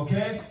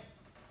 Okay?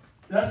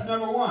 That's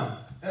number one.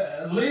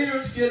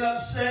 Leaders get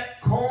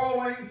upset,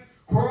 quarreling,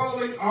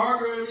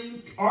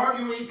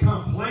 arguing,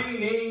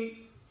 complaining.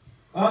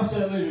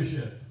 Upset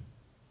leadership.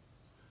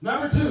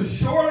 Number two,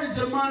 shortage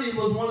of money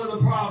was one of the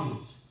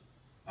problems.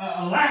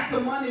 A lack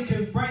of money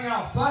can bring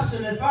out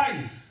fussing and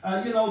fighting.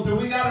 Do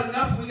we got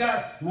enough? We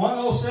got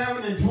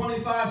 107 and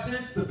 25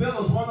 cents. The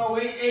bill is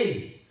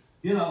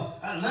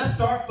 108.80. Let's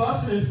start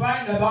fussing and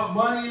fighting about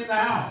money in the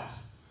house.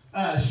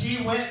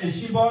 She went and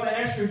she bought an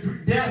extra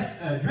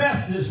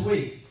dress this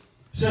week,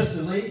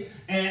 Sister Lee,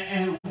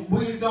 and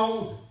we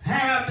don't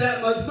have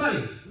that much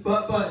money.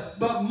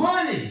 But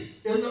money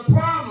is a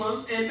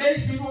problem. It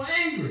makes people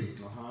angry.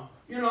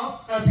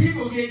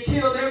 People get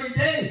killed every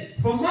day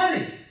for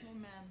money.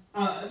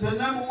 The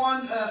number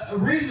one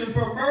reason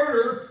for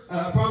murder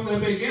from the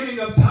beginning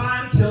of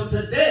time till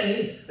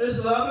today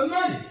is love and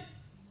money.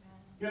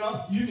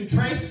 You can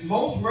trace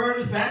most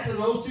murders back to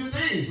those two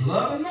things,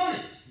 love and money.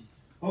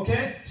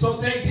 Okay? So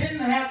they didn't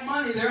have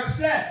money, they're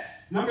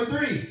upset. Number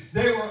three,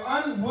 they were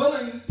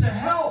unwilling to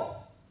help.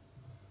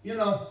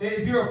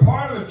 If you're a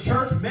part of a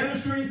church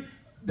ministry,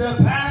 the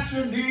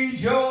pastor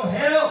needs your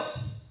help.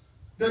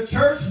 The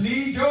church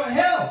needs your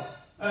help.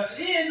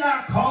 He is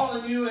not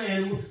calling you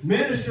and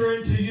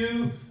ministering to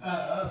you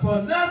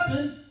for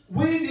nothing.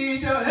 We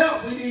need your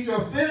help. We need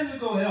your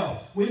physical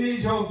help. We need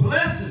your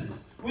blessings.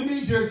 We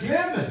need your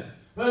giving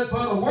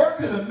for the work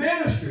of the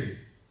ministry.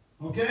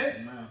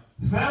 Okay? Amen.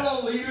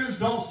 Fellow leaders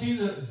don't see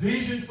the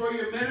vision for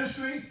your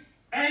ministry.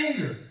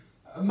 Anger.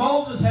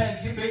 Moses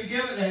had been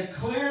given a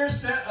clear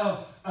set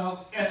of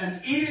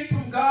an edict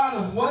from God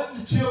of what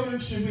the children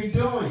should be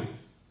doing.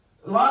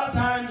 A lot of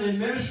times in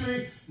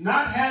ministry,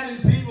 not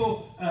having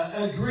people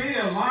agree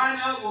or line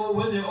up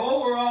with the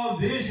overall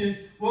vision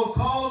will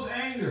cause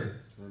anger.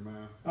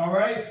 Amen. All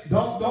right?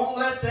 Don't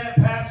let that,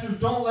 pastors,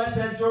 don't let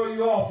that throw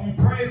you off. You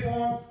pray for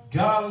them,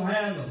 God will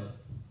handle it.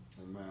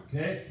 Amen.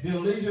 Okay?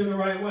 He'll lead you in the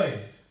right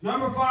way.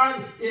 Number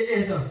 5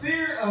 is a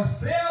fear of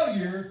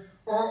failure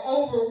or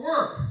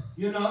overwork.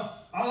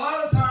 A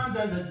lot of times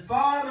as a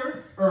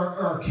father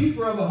or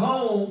keeper of a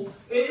home,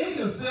 it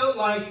can feel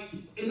like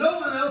no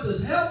one else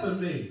is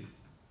helping me.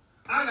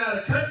 I got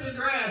to cut the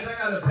grass. I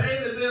got to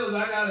pay the bills.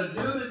 I got to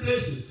do the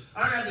dishes.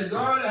 I got to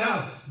guard the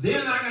house.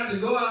 Then I got to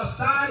go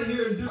outside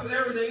here and do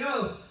everything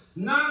else.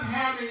 Not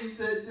having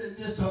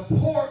the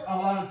support a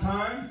lot of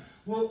times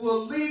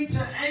will lead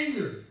to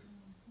anger.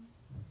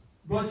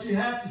 But you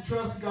have to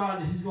trust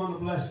God that He's going to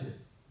bless you.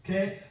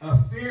 Okay? A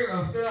fear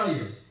of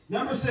failure.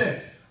 Number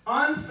 6,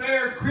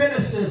 unfair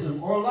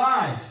criticism or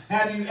lie.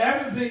 Have you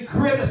ever been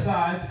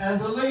criticized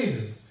as a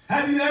leader?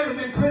 Have you ever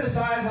been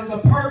criticized as a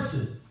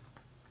person?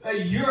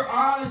 Your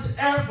honest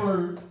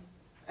effort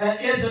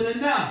isn't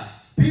enough.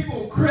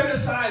 People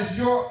criticize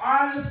your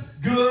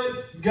honest,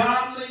 good,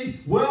 godly,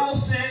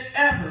 well-sent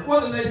effort.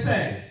 What do they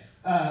say?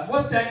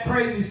 What's that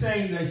crazy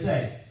saying they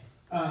say?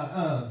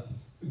 No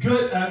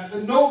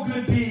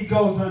good deed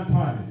goes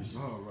unpunished.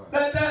 Oh,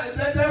 right.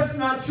 That's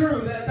not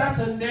true. That's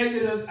a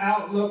negative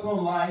outlook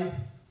on life.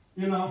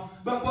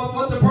 But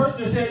what the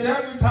person said,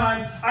 every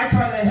time I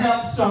try to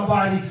help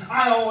somebody,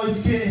 I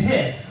always get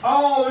hit. I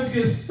always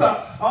get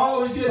stuck. I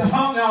always get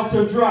hung out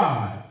to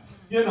dry.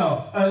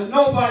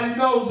 Nobody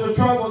knows the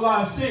trouble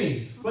I've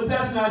seen. But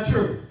that's not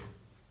true.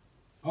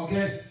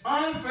 Okay?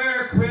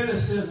 Unfair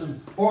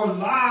criticism or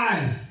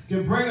lies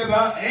can bring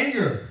about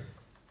anger.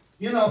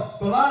 But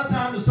a lot of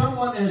times if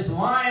someone is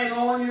lying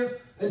on you,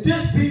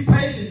 just be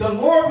patient. The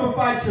Lord will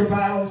fight your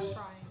battles.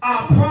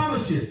 I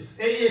promise you.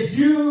 If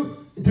you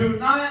do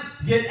not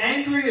get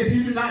angry, if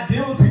you do not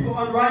deal with people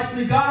unrighteously,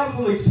 wisely, God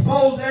will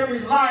expose every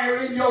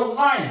liar in your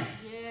life.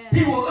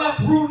 He will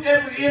uproot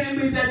every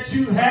enemy that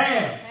you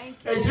have.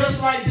 And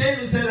just like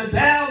David said,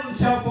 1,000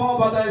 shall fall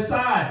by thy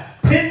side,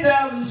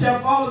 10,000 shall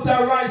fall at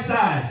thy right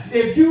side.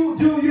 If you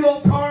do your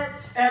part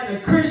as a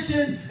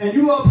Christian and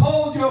you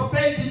uphold your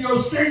faith and your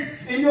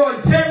strength and your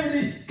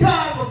integrity,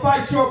 God will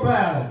fight your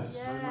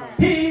battles.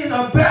 He is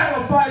a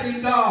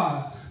battle-fighting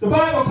God. The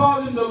Bible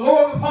calls him the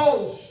Lord of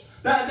hosts.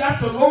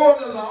 That's the Lord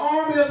of the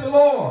army of the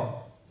Lord.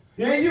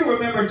 Yeah, you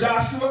remember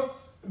Joshua.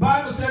 The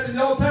Bible said in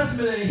the Old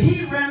Testament that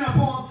he ran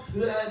upon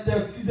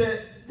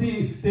the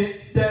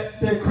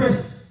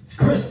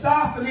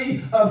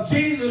Christophany of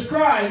Jesus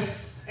Christ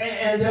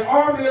and the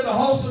army of the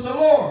hosts of the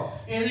Lord.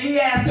 And he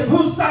asked him,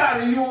 whose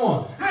side are you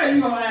on? How are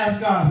you going to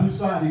ask God, whose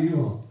side are you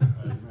on?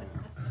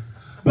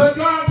 But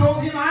God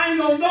told him, I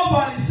ain't on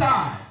nobody's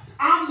side.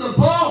 I'm the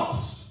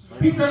boss.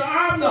 He said,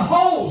 I'm the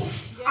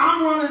host.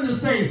 I'm running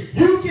this thing.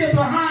 You get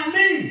behind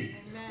me.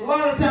 A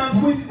lot of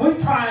times we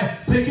try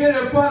to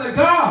get in front of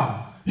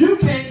God. You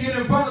can't get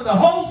in front of the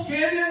host,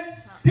 can you?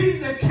 He's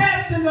the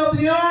captain of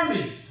the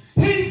army.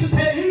 He's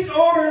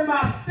ordering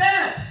my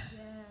steps.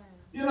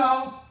 You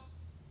know,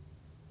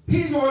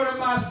 he's ordering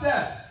my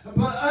steps.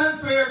 But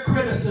unfair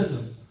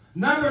criticism.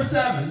 Number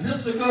 7.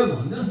 This is a good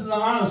one. This is an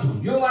honest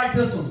one. You'll like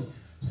this one.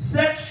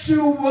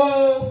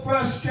 Sexual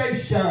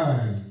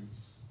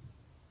frustrations.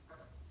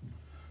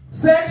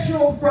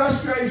 Sexual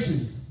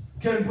frustrations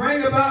can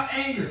bring about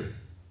anger.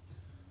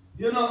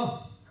 You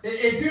know,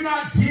 if you're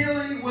not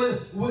dealing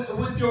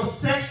with your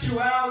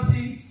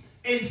sexuality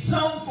in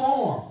some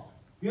form,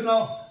 you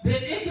know,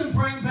 then it can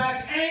bring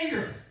back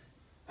anger.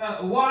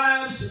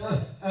 Wives,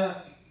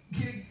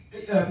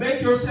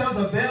 make yourselves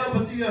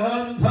available to your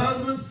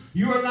husbands.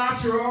 You are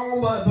not your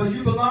own, but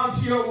you belong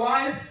to your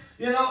wife.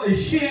 You know, if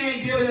she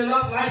ain't giving it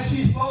up like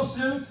she's supposed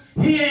to,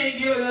 he ain't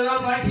giving it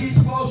up like he's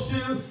supposed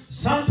to.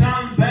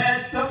 Sometimes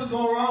bad stuff is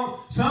going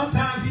wrong.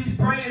 Sometimes he's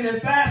praying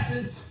and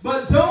fasting.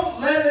 But don't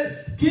let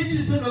it get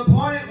you to the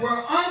point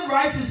where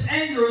unrighteous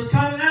anger is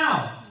coming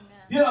out. Amen.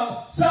 You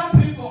know, some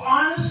people,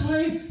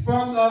 honestly,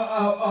 from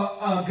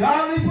a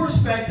godly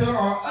perspective,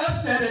 are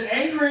upset and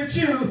angry at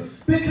you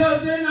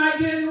because they're not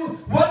getting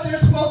what they're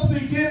supposed to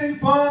be getting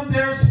from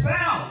their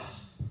spouse.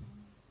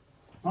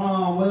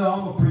 Oh, well,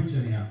 I'm a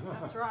preacher now.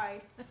 That's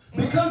right.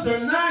 Because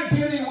they're not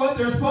getting what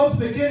they're supposed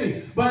to be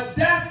getting. But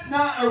that's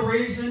not a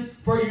reason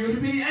for you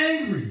to be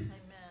angry. Amen.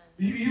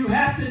 You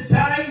have to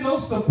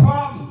diagnose the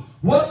problem.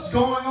 What's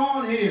going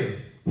on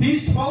here?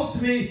 He's supposed to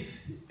be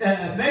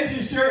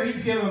making sure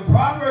he's giving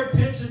proper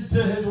attention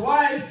to his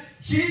wife.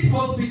 She's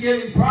supposed to be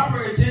giving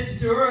proper attention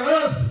to her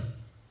husband.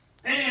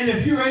 And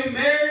if you ain't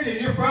married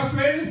and you're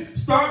frustrated,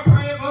 start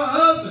praying for a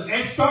husband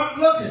and start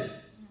looking.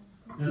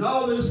 And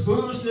all this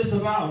foolishness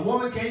about a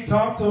woman can't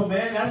talk to a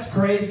man, that's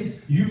crazy.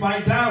 You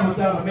might die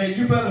without a man.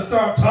 You better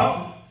start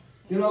talking.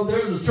 You know,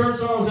 there's a church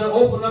song that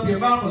open up your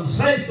mouth and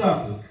say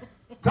something.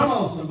 Come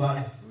on,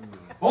 somebody.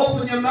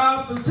 Open your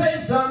mouth and say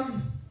something.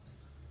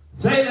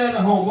 Say that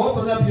at home.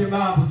 Open up your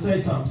mouth and say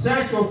something.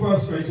 Sexual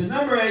frustration.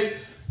 Number 8,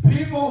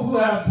 people who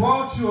have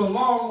brought you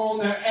along on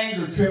their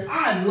anger trip.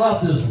 I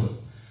love this one.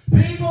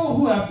 People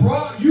who have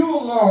brought you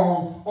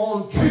along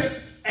on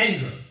trip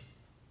anger.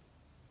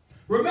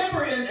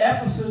 Remember in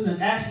Ephesus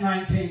in Acts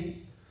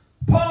 19,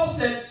 Paul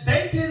said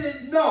they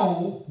didn't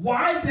know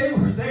why they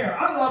were there.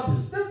 I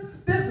love this.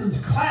 This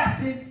is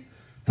classic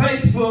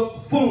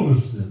Facebook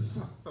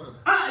foolishness.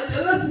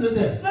 Listen to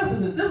this.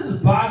 Listen to this. This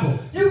is Bible.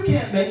 You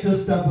can't make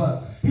this stuff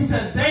up. He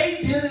said they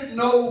didn't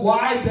know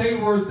why they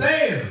were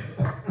there.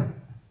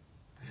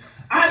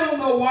 I don't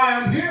know why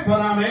I'm here,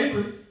 but I'm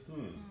angry.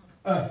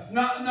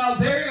 Now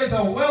there is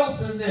a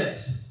wealth in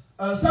this.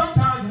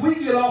 Sometimes we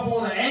get off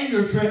on an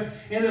anger trip,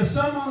 and if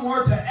someone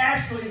were to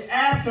actually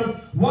ask us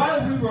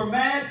why we were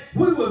mad,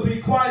 we would be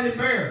quite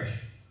embarrassed.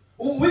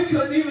 We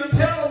couldn't even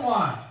tell them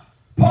why.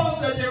 Paul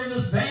said there was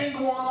this thing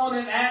going on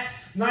in Acts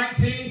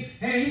 19,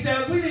 and he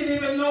said we didn't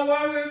even know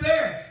why we were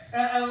there.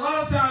 And a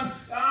lot of times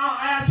I'll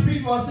ask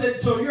people, I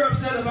said, so you're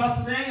upset about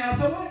the thing? And I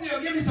said, well,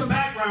 give me some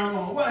background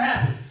on it. What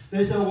happened?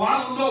 They said, well,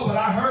 I don't know, but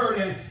I heard,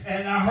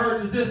 and I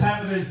heard that this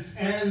happened,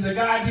 and the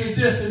guy did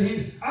this,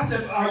 and I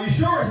said, are you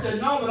sure? He said,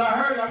 no, but I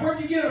heard it. Where'd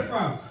you get it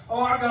from?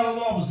 Oh, I got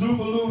it off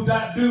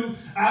Zoobaloo.do.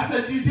 I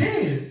said, you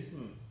did?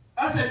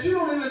 I said, you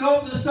don't even know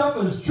if this stuff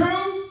is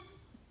true?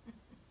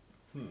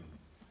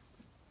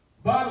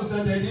 Bible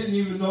said they didn't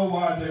even know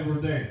why they were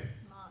there.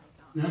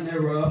 Then they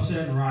were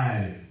upset and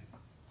rioting.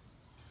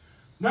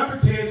 Number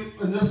 10,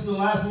 and this is the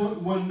last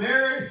one, when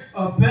Mary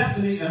of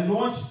Bethany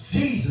anoints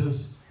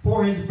Jesus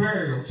for his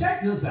burial.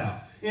 Check this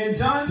out. In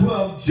John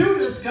 12,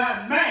 Judas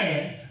got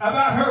mad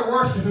about her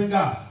worshiping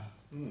God.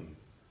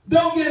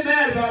 Don't get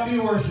mad about me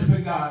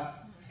worshiping God.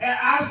 And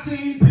I've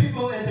seen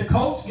people at the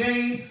Colts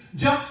game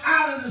jump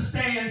out of the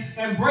stand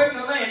and break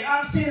a leg.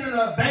 I've seen in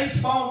a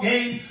baseball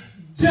game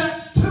jump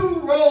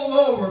 2 roll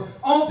over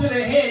onto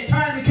their head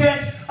trying to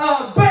catch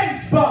a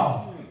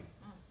baseball.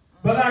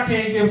 But I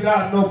can't give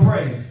God no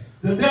praise.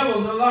 The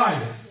devil's a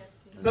liar.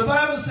 The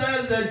Bible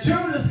says that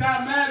Judas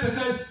got mad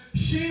because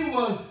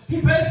he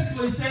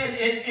basically said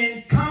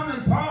in common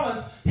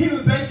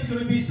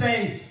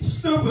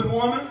stupid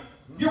woman.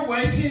 You're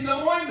wasting the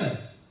ointment.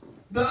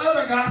 The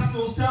other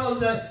Gospels tell us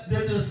that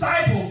the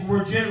disciples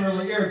were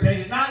generally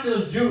irritated, not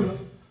just Judas.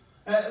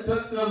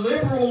 The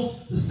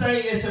liberals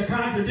say it's a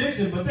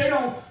contradiction, but they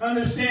don't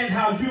understand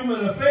how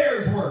human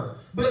affairs work.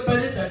 But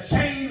it's a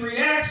chain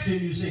reaction,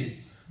 you see.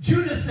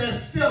 Judas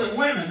says silly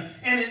women,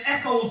 and it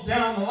echoes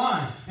down the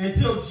line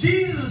until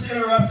Jesus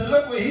interrupts and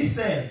look what he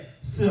said.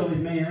 Silly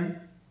men.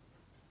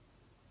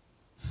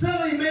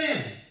 Silly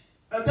men.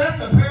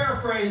 That's a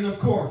paraphrase, of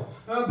course.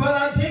 But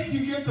I think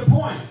you get the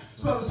point.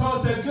 So it's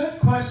a good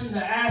question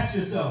to ask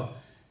yourself.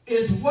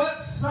 Is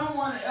what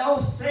someone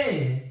else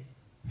said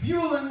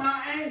fueling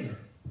my anger?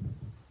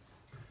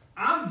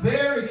 I'm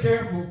very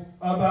careful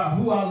about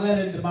who I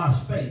let into my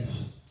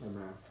space.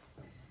 Amen.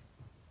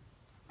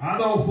 I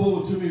don't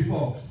fool too many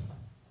folks.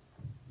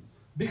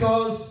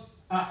 Because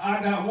I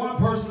got one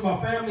person in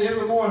my family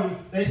every morning,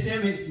 they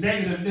send me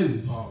negative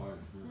news. Oh,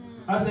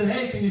 I said,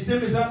 hey, can you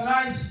send me something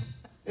nice?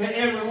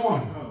 Every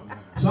morning. oh,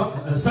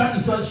 Such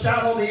and such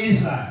shot on the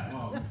east side.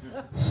 oh,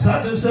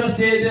 Such and such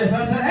did this.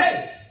 I said,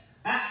 hey,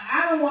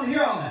 I don't want to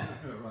hear all that.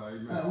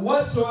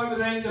 Whatsoever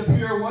things are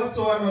pure,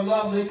 whatsoever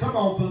lovely. Come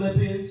on,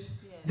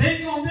 Philippians. Yeah.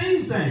 Think on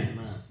these things.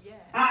 Yeah.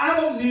 I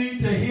don't need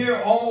to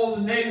hear all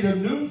the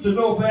negative news to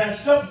know bad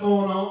stuff's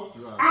going on.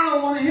 Right. I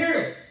don't want to hear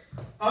it.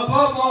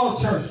 Above all,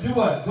 church, do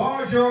what?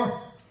 Guard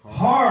your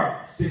heart,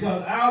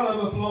 because out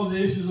of it flows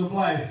the issues of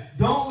life.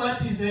 Don't let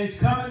these things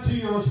come into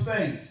your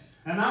space.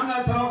 And I'm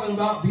not talking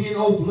about being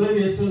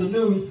oblivious to the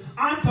news.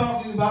 I'm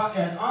talking about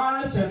an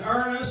honest and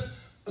earnest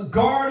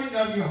guarding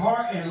of your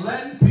heart and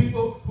letting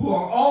people who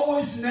are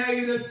always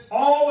negative,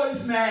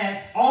 always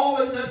mad,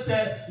 always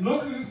upset,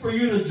 looking for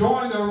you to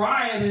join the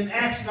riot in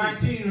Acts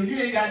 19, and you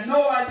ain't got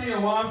no idea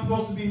why I'm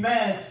supposed to be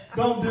mad.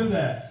 Don't do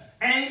that.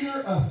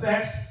 Anger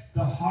affects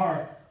the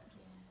heart.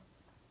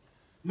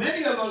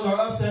 Many of us are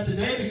upset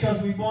today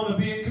because we want to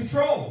be in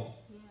control.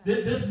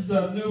 This is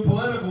the new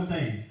political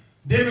thing.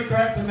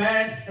 Democrats are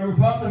mad at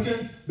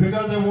Republicans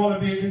because they want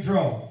to be in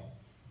control.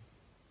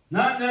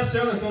 Not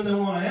necessarily because they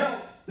want to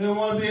help. They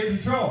want to be in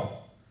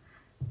control.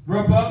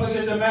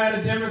 Republicans are mad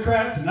at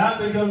Democrats not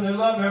because they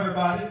love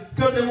everybody,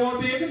 because they want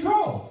to be in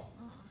control.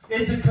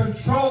 It's a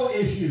control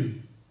issue.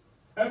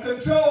 A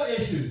control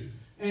issue.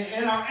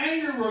 And our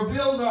anger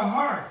reveals our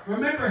heart.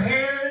 Remember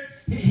Herod?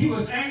 He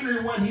was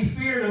angry when he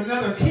feared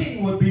another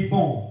king would be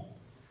born.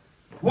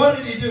 What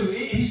did he do?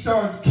 He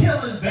started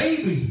killing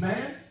babies,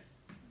 man.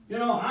 You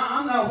know,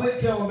 I'm not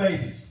with killing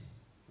babies.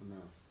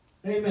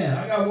 No. Amen.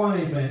 I got one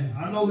amen.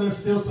 I know there's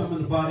still some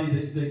in the body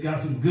that got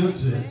some good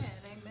sense.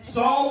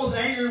 Saul was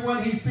angry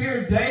when he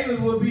feared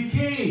David would be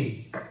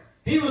king.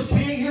 He was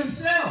king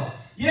himself.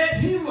 Yet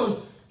he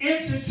was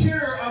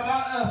insecure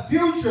about a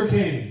future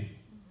king.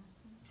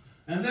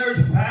 And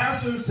there's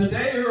pastors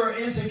today who are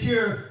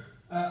insecure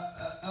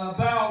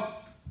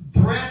about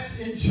threats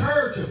in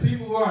church of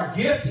people who are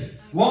gifted.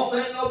 Won't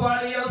let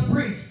nobody else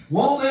preach.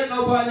 Won't let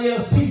nobody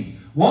else teach.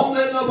 Won't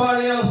let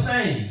nobody else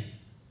sing.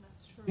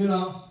 That's true. You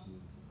know,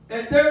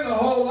 and there's a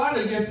whole lot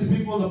of gifted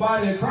people in the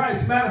body of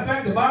Christ. Matter of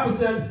fact, the Bible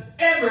says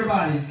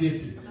everybody's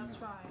gifted. That's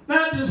right.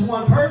 Not just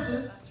one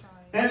person. That's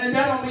right. And then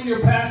that don't mean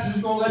your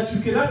pastor's going to let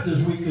you get up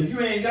this week because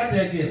you ain't got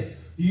that gift.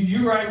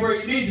 You're right where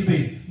you need to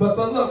be. But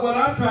look, what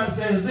I'm trying to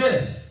say is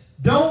this.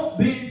 Don't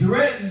be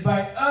threatened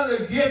by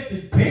other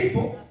gifted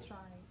people. That's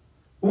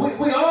right.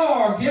 We all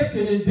are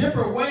gifted in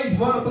different ways.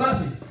 What a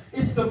blessing.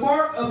 It's the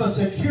mark of a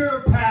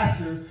secure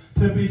pastor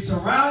to be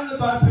surrounded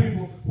by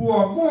people who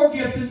are more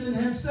gifted than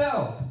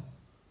himself.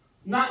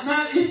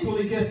 Not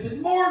equally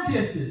gifted, more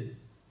gifted.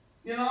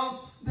 You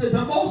know,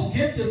 the most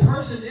gifted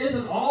person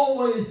isn't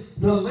always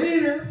the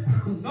leader.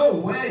 No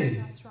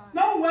way. That's right.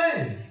 No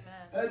way.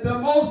 The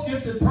most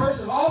gifted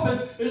person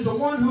often is the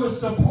one who is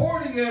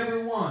supporting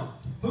everyone,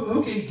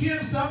 who can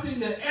give something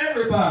to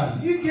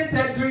everybody. You get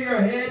that through your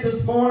head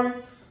this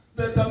morning?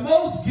 That the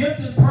most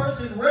gifted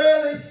person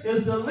rarely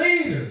is the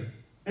leader.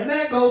 And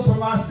that goes for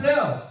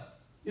myself.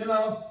 You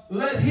know,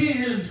 let he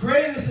who is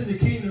greatest in the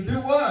kingdom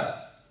do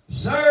what?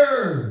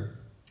 Serve.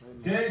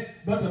 Okay?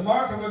 But the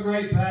mark of a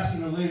great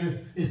pastor and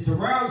leader is to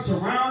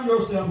surround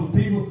yourself with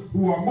people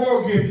who are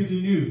more gifted than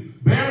you,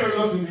 better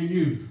looking than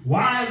you,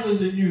 wiser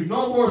than you,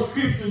 know more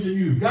scripture than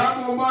you,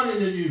 got more money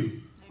than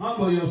you.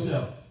 Humble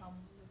yourself.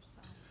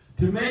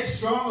 To make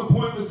strong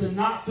appointments and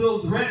not feel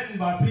threatened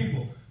by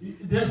people.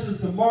 This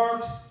is the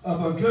marks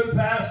of a good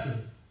pastor.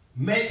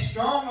 Make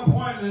strong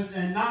appointments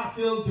and not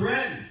feel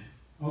threatened.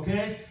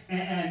 Okay?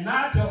 And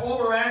not to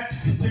overact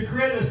to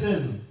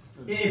criticism.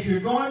 If you're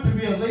going to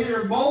be a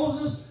leader,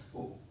 Moses,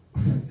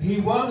 he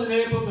wasn't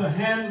able to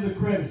handle the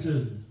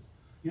criticism.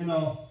 You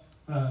know,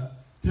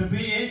 to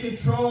be in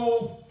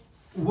control,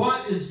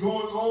 what is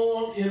going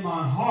on in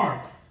my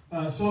heart?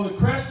 So the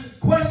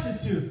question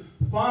to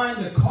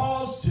find the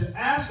cause to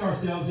ask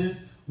ourselves is,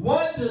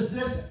 what does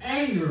this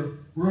anger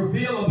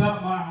reveal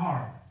about my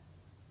heart?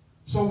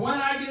 So when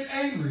I get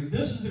angry,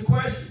 this is the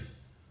question.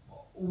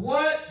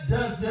 What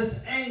does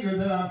this anger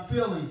that I'm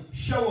feeling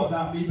show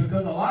about me?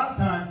 Because a lot of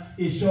times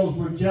it shows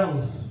we're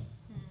jealous.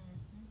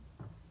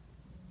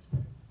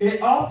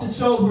 it often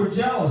shows we're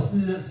jealous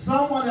that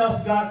someone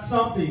else got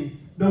something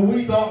that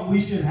we thought we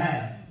should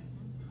have.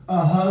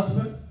 A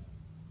husband,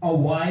 a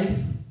wife,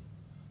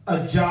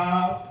 a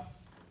job,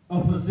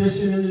 a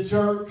position in the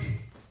church,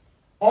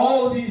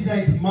 all of these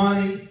things,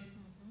 money,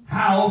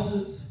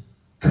 houses,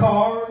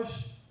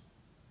 cars.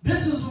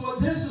 This is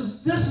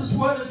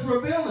what it's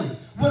revealing.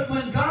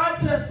 When God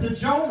says to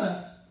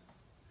Jonah,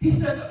 he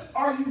says,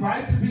 are you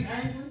right to be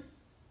angry?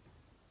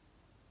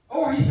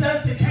 Or he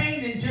says to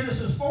Cain in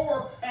Genesis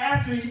 4,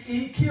 after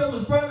he killed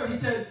his brother, he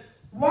said,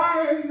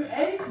 why are you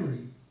angry?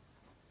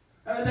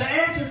 The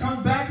answer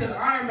comes back that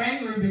I am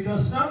angry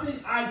because something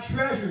I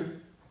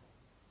treasured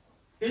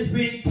is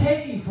being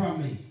taken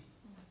from me.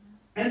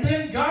 And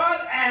then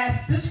God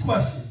asked this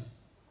question,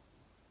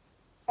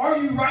 are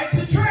you right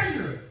to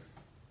treasure it?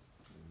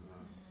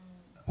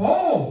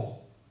 Hold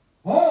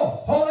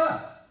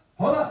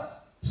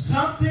up.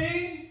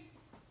 Something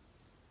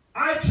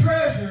I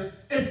treasure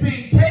is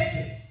being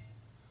taken.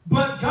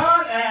 But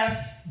God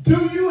asked, do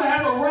you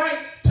have a right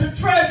to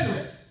treasure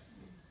it?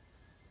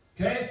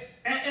 Okay?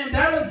 And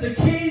that is the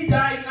key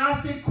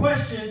diagnostic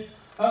question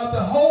of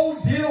the whole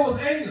deal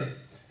with anger.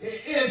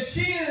 If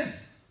she is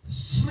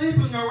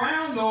sleeping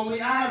around on me,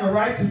 I have a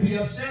right to be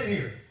upset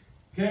here.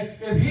 Okay?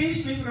 If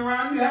he's sleeping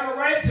around, you have a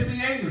right to be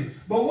angry.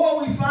 But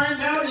what we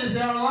find out is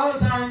that a lot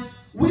of times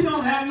we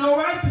don't have no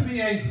right to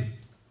be angry.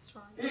 That's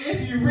right.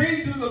 If you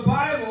read through the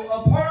Bible,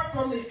 apart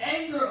from the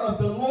anger of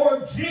the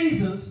Lord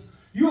Jesus,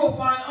 you will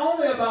find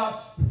only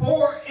about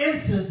 4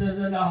 instances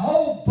in the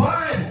whole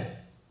Bible,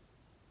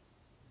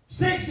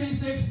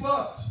 66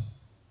 books,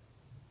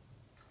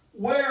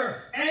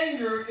 where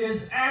anger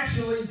is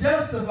actually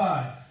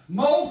justified.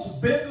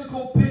 Most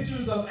biblical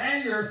pictures of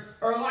anger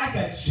are like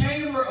a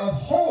chamber of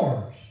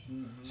horrors.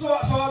 Mm-hmm. So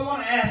I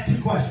want to ask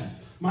 2 questions.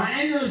 My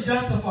anger is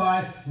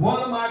justified.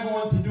 What am I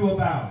going to do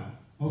about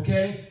it?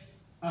 Okay?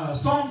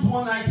 Psalms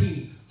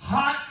 119.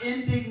 Hot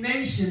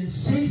indignation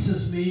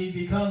seizes me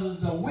because of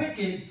the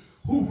wicked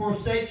who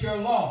forsake your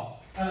law.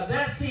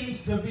 That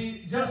seems to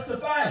be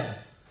justifiable.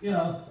 You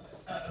know,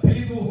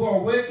 people who are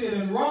wicked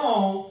and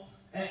wrong,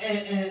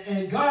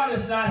 and God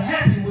is not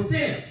happy with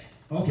them.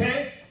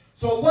 Okay?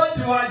 So what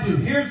do I do?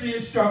 Here's the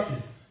instruction.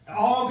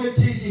 All good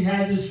teaching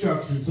has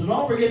instructions. So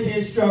don't forget the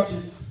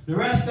instructions. The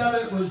rest of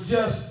it was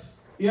just,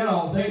 you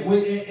know,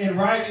 in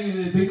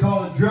writing we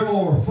call it dribble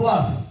or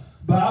fluff.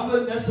 But I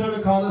wouldn't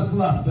necessarily call it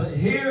fluff. But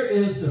here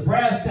is the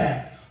brass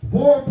tack.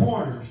 4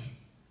 pointers.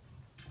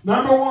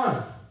 Number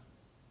 1,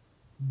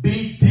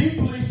 be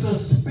deeply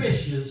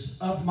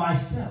suspicious of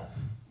myself.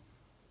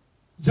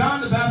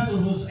 John the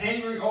Baptist was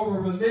angry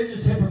over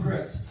religious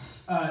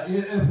hypocrites.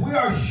 If we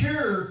are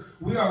sure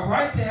we are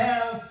right to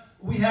have,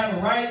 we have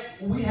a right,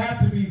 we have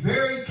to be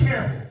very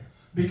careful,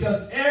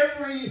 because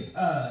every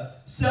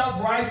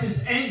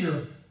self-righteous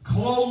anger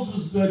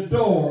closes the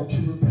door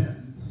to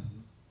repentance.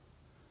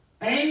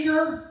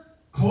 Anger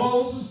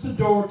closes the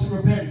door to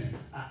repentance.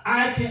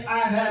 I've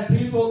had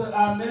people that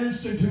I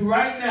minister to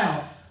right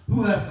now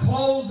who have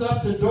closed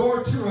up the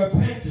door to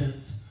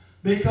repentance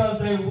because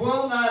they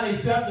will not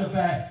accept the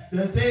fact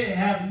that they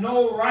have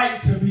no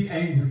right to be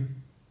angry.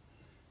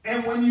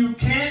 And when you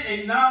can't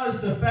acknowledge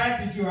the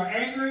fact that you are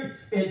angry,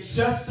 it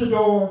shuts the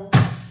door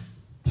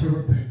to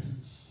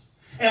repentance.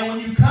 And when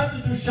you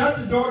shut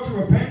the door to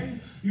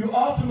repentance, you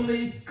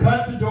ultimately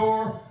cut the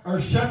door or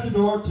shut the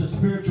door to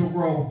spiritual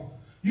growth.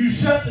 You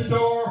shut the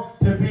door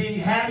to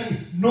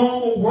having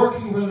normal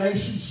working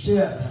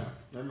relationships.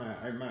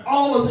 Amen.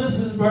 All of this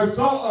is a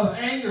result of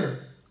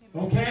anger.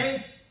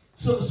 Okay?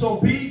 So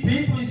be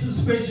deeply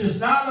suspicious,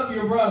 not of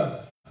your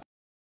brother.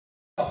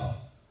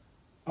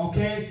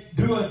 Okay?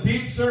 Do a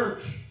deep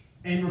search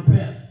and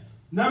repent.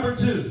 Number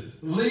 2,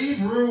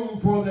 leave room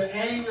for the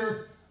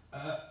anger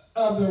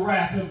of the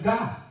wrath of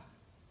God.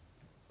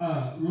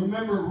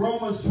 Remember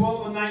Romans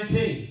 12 and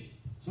 19.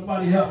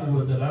 Somebody help me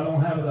with it. I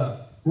don't have it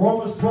up.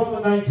 Romans 12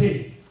 and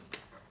 19.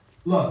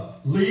 Look,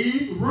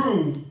 leave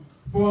room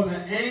for the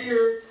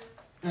anger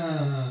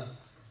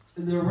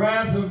the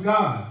wrath of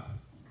God.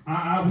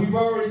 We've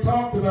already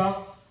talked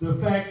about the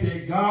fact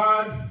that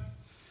God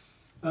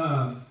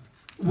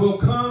will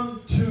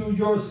come to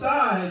your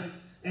side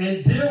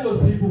and deal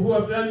with people who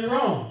have done you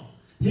wrong.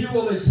 He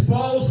will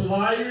expose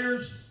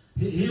liars.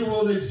 He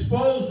will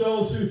expose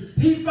those who...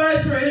 He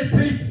fights for his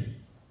people.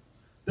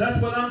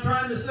 That's what I'm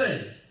trying to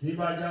say.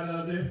 Anybody got it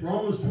out there?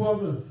 Romans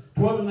 12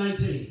 and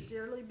 19.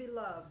 Dearly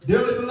beloved.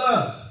 Dearly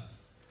beloved.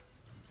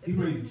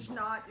 Avenge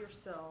not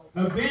yourselves.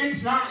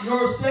 Avenge not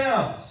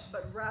yourselves.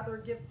 But rather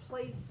give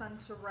place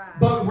unto wrath.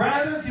 But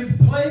rather give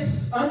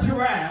place unto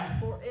wrath.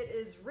 For it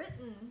is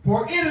written.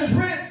 For it is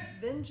written.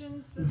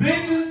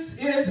 Vengeance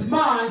is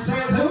mine.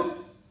 Saith who?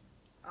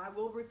 I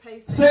will repay.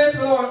 Saith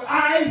the Lord,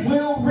 I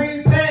will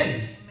repay.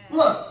 Amen.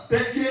 Look,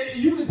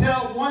 you can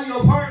tell one of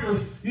your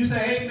partners, you say,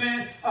 hey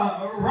man,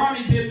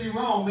 Ronnie did me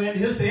wrong, man.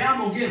 He'll say, I'm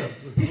going to get him.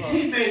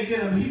 He may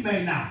get him, he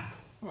may not.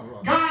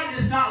 God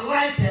is not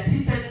like that. He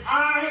said,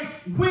 I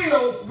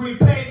will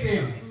repay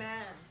them.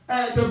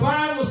 Amen. The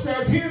Bible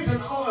says, here's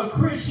a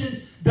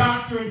Christian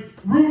doctrine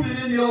rooted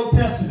in the Old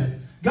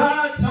Testament.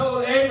 God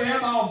told Abraham,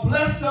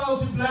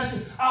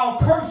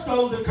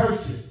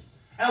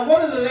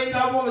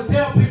 things I want to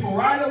tell people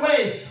right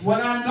away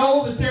when I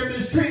know that they're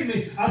mistreating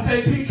me. I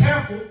say, be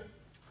careful.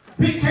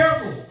 Be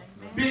careful.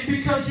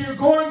 Because you're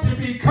going to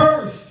be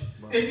cursed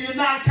if you're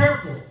not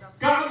careful.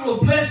 God will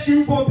bless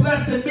you for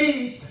blessing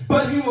me,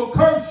 but he will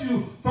curse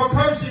you for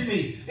cursing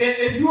me.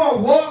 If you are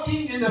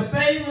walking in the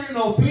favor and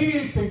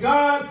obedience to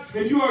God,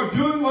 if you are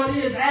doing what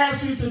he has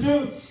asked you to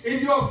do,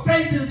 if your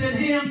faith is in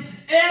him,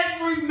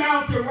 every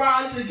mouth that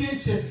rises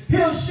against you,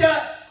 he'll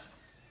shut.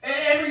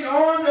 Every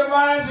arm that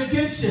rises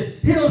against you,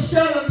 he'll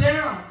shut them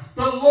down.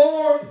 The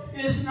Lord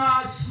is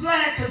not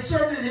slack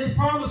concerning his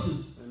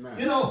promises. Amen.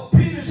 You know,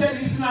 Peter said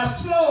he's not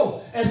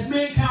slow as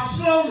men count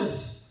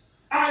slowness.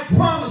 I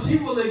promise he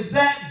will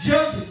exact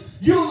judgment.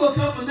 You look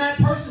up and that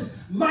person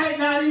might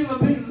not even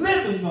be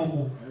living no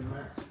more.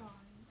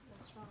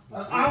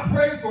 Amen. I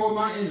pray for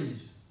my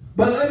enemies.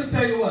 But let me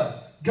tell you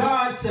what.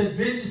 God said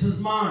vengeance is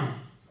mine.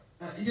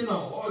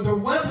 The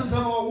weapons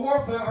of our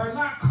warfare are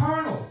not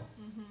carnal.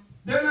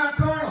 They're not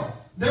carnal.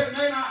 They're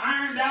not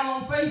ironed out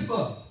on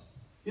Facebook.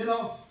 They're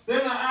not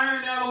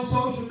ironed out on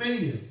social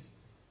media.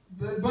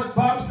 But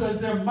Bible says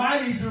they're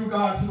mighty through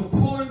God to the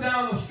pulling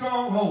down of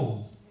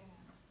strongholds.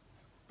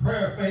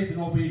 Prayer, faith,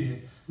 and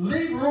obedience.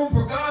 Leave room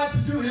for God to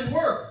do his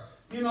work.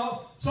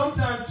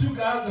 Sometimes two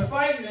guys are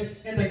fighting,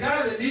 and the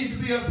guy that needs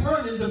to be up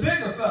front is the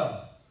bigger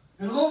fella.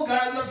 And the little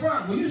guy's up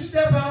front. Will you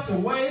step out the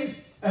way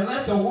and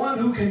let the one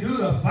who can do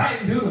the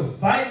fighting do the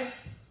fight?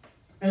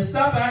 And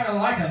stop acting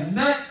like a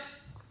nut.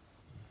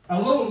 A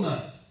little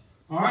nut.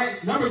 All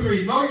right? Number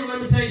 3, know your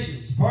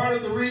limitations. Part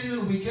of the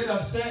reason we get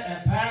upset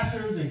at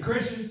pastors and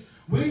Christians,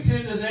 we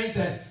tend to think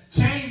that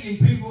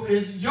changing people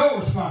is your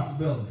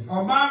responsibility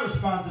or my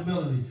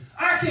responsibility.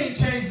 I can't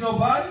change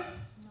nobody.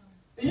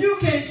 You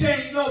can't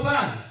change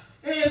nobody.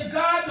 And if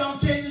God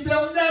don't change it,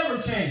 they'll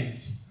never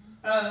change.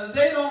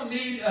 They don't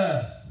need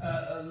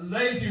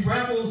lazy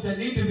rebels that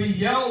need to be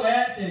yelled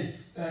at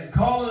and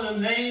calling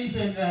them names.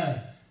 And,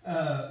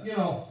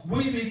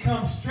 we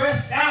become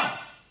stressed out.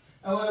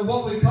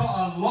 What we call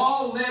a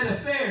law-led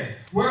affair,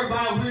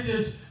 whereby we're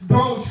just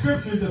throwing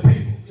scriptures at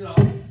people.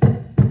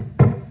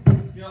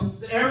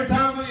 Every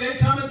time they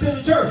come into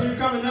the church, here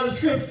comes another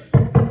scripture.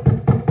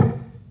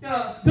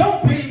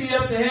 Don't beat me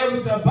up the head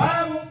with the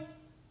Bible.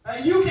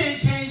 You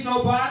can't change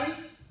nobody.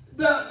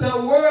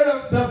 The word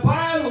of the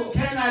Bible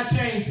cannot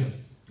change them.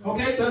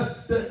 Okay,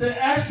 the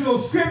actual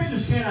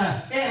scriptures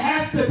cannot. It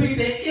has to be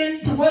the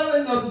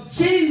indwelling of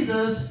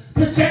Jesus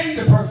to change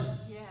a person.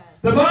 Yes.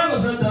 The Bible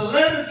says the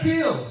letter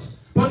kills,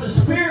 but the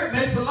Spirit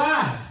makes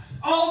alive.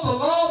 All the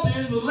law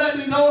did was let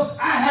me know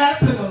I have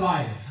been a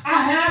liar.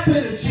 I have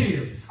been a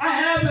cheater. I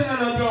have been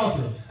an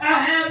adulterer. I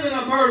have been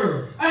a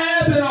murderer. I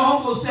have been a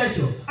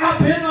homosexual. I've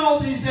been all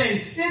these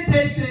things. It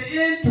takes the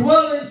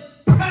indwelling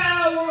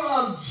power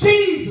of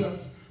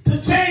Jesus to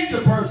change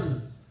a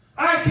person.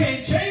 I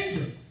can't change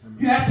them.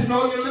 You have to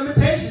know your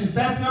limitations.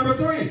 That's number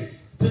 3.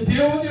 To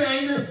deal with your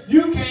anger,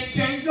 you can't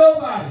change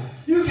nobody.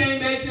 You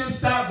can't make them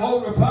stop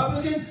voting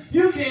Republican.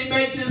 You can't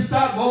make them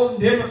stop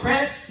voting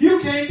Democrat. You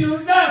can't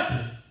do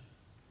nothing.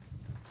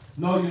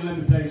 Know your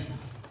limitations.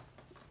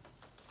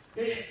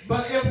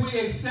 But if we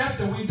accept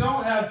that we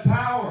don't have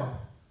power,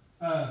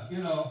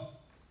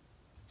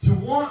 to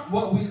want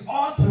what we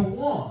ought to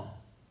want,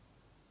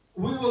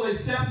 we will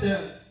accept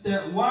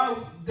that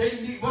what they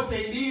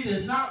need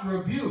is not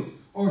rebuke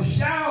or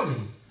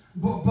shouting,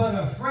 but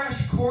a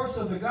fresh course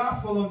of the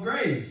gospel of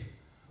grace.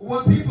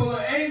 When people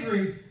are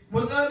angry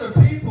with other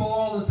people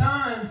all the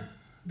time,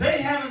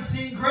 they haven't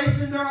seen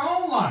grace in their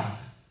own life.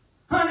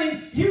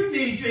 Honey, you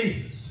need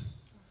Jesus.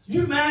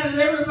 You mad at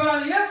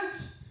everybody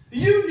else?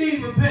 You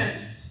need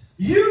repentance.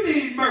 You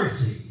need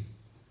mercy.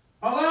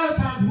 A lot of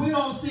times we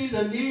don't see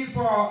the need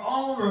for our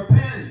own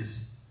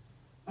repentance.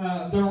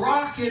 The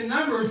rock in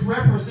Numbers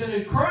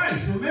represented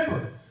Christ.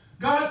 Remember,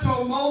 God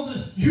told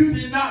Moses, you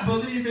did not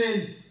believe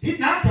in,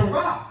 not the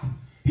rock.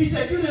 He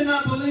said, you did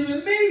not believe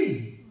in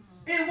me.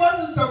 It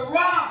wasn't the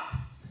rock.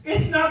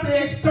 It's not the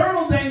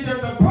external things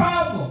that are the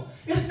problem.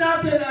 It's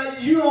not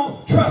that you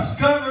don't trust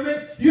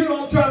government. You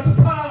don't trust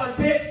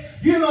politics.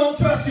 You don't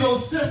trust your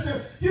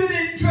sister. You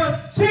didn't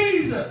trust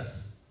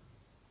Jesus.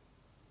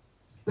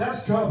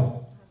 That's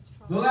trouble.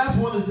 The last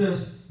one is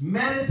this.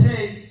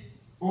 Meditate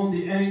on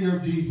the anger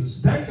of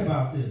Jesus. Think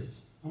about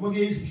this. I'm going to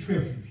give you some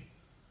scriptures.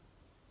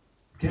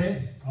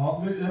 Okay?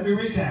 Let me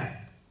recap.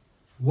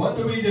 What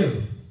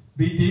do?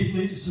 Be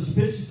deeply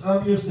suspicious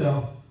of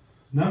yourself.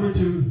 Number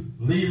 2,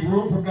 leave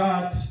room for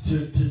God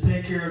to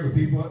take care of the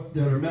people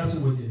that are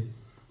messing with you.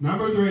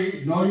 Number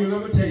 3, know your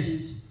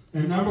limitations.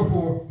 And number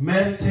 4,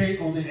 meditate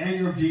on the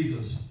anger of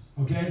Jesus.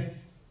 Okay?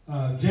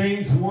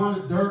 James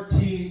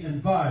 1:13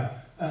 and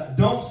 5.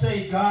 Don't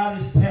say God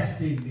is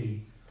testing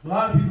me. A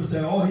lot of people say,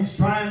 oh, he's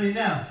trying me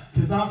now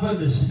because I'm going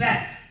to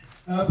snap.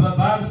 But the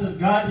Bible says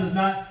God does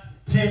not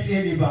tempt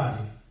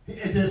anybody.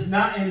 It is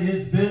not in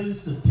his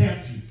business to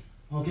tempt you.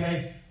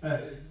 Okay?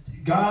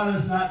 God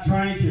is not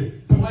trying to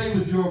play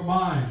with your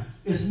mind.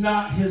 It's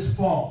not his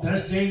fault.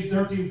 That's James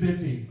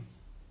 13:15.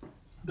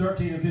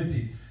 13 and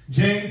 15.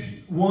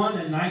 James 1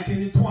 and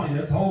 19 and 20.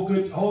 That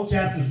whole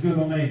chapter is good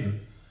on anger.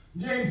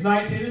 James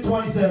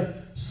 19:20 says,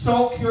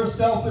 soak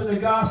yourself in the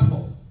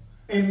gospel.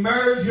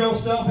 Immerse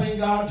yourself in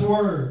God's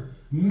word.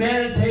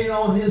 Meditate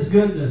on his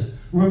goodness.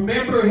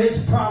 Remember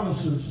his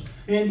promises.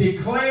 And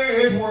declare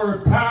his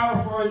word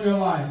powerful in your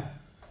life.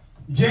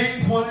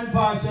 James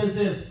 1:5 says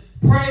this,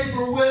 pray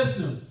for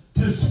wisdom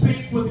to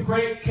speak with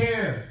great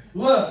care.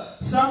 Look,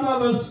 some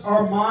of us,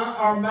 our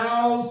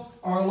mouths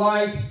are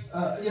like,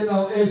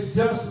 it's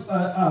just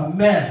a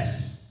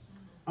mess.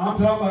 I'm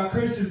talking about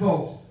Christian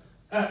folks.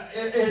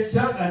 It's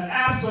just an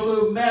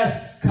absolute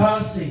mess.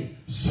 Cussing,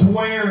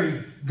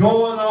 swearing,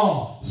 going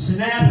off,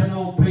 snapping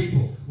on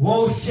people.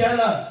 Won't shut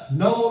up.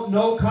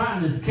 No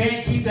continence.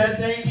 Can't keep that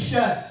thing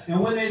shut. And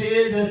when it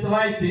is, it's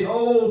like the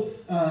old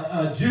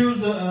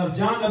Jews of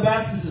John the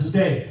Baptist's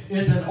day.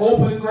 It's an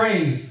open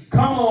grave.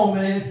 Come on,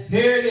 man.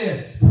 Here it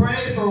is.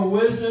 Pray for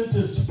wisdom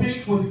to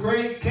speak with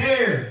great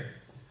care.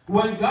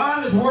 When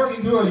God is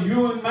working through a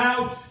human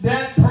mouth,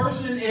 that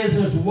person is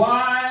as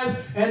wise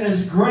and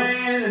as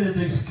grand and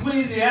as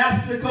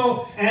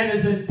ecclesiastical and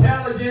as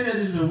intelligent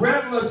and as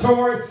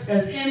revelatory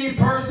as any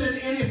person,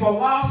 any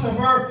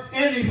philosopher,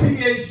 any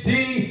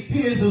PhD.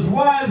 He is as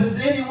wise as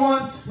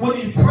anyone when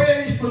he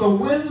prays for the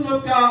wisdom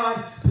of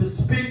God to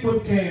speak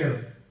with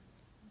care.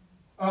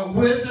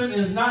 Wisdom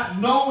is not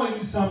knowing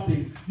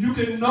something. You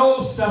can know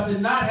stuff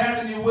and not have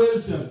any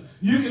wisdom.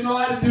 You can know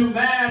how to do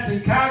math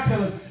and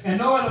calculus and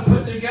know how to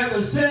put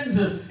together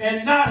sentences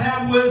and not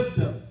have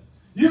wisdom.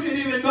 You can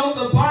even know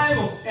the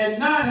Bible and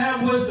not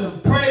have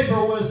wisdom. Pray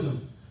for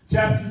wisdom.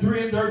 Chapter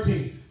 3 and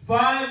 13.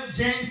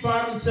 James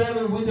 5 and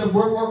 7.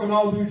 We're working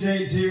all through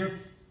James here.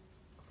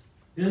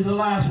 Here's the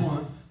last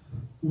one.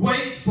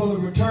 Wait for the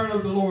return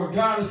of the Lord.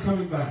 God is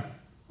coming back.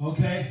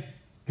 Okay?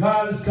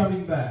 God is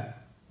coming back.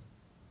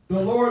 The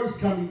Lord is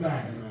coming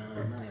back.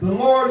 The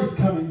Lord is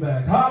coming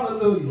back.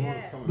 Hallelujah.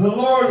 Yes. The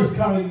Lord is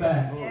coming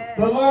back. Yes.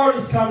 The Lord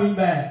is coming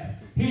back.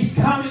 He's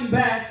coming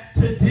back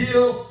to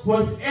deal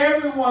with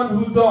everyone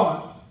who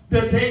thought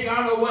that they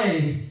got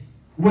away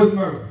with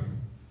murder.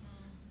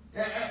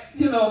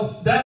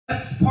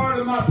 That's part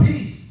of my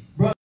peace,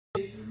 brother.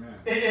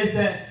 Is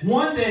that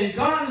one day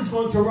God is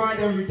going to right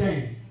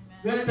everything.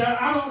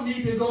 That I don't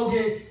need to go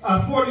get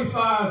a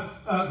 45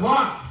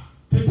 Glock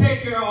to take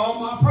care of all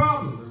my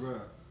problems.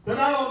 That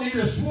I don't need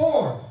a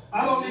sword.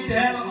 I don't need to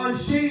have it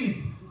unsheathed.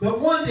 That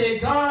one day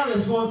God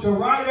is going to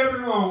right every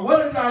wrong.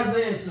 What did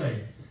Isaiah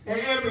say? And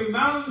every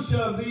mountain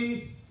shall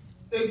be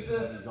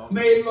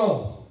made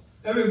low.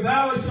 Every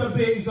valley shall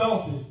be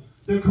exalted.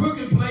 The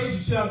crooked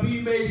places shall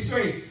be made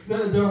straight.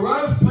 The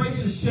rough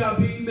places shall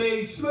be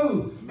made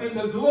smooth. And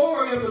the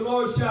glory of the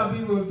Lord shall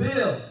be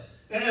revealed.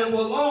 And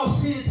we'll all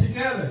see it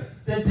together.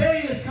 The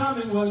day is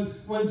coming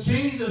when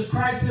Jesus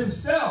Christ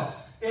himself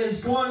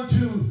is going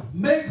to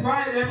make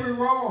right every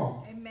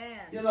wrong. Amen.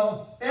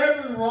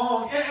 Every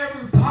wrong,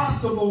 every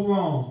possible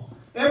wrong.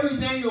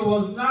 Everything that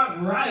was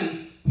not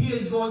right, he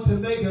is going to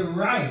make it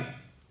right.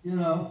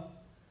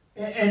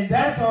 And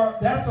that's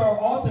our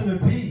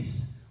ultimate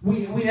peace.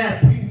 We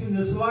have peace in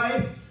this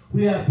life.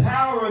 We have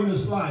power in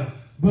this life.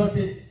 But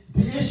the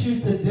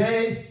issue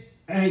today,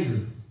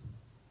 anger.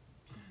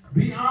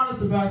 Be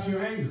honest about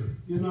your anger,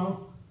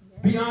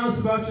 Be honest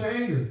about your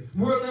anger.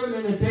 We're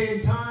living in a day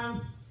and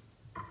time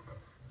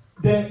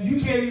that you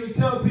can't even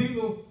tell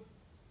people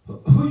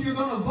who you're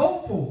going to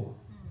vote for.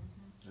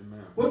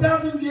 Amen.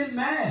 Without them getting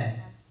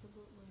mad.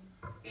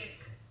 Absolutely.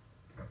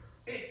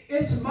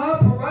 It's my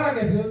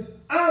prerogative.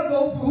 I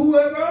vote for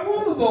whoever I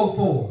want to vote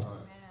for.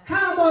 Amen.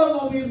 How am I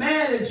going to be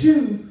mad at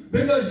you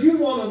because you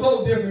want to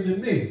vote different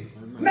than me?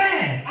 Amen.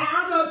 Mad.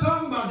 I'm not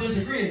talking about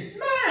disagreeing.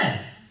 Mad.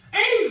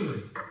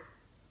 Angry.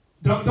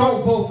 Don't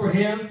vote for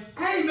him.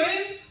 Hey,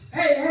 man.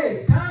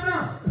 Hey, time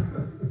out.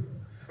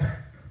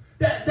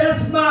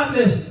 That's my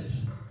business.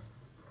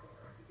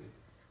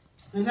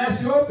 And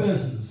that's your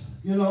business,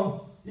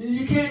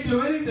 You can't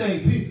do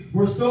anything.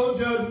 We're so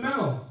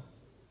judgmental,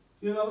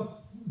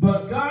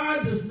 But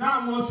God does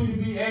not want you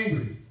to be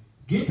angry.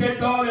 Get that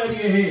thought out of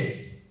your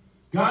head.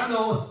 God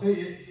knows,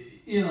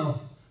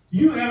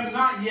 you have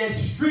not yet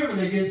striven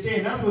against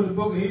sin. That's what the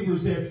book of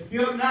Hebrews said.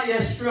 You have not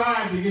yet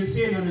strived against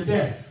sin unto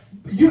death.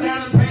 You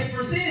haven't paid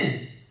for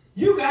sin.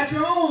 You got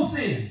your own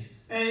sin.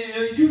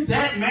 And you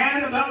that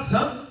mad about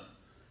something.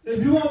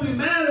 If you want to be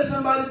mad at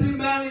somebody, be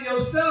mad at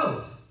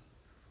yourself.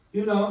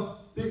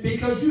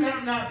 Because you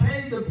have not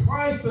paid the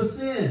price for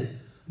sin.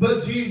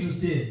 But Jesus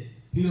did.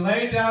 He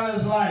laid down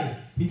his life.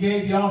 He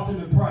gave the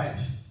ultimate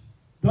price.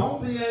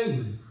 Don't be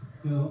angry.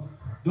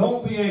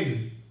 Don't be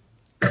angry.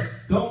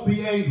 Don't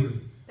be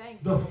angry.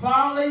 The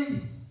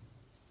folly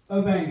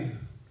of anger.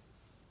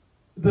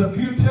 The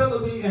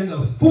futility and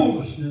the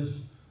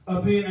foolishness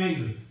of being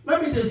angry.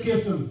 Let me just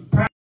give some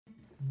practice.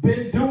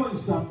 Been doing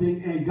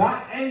something and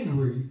got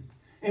angry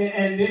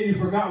and then you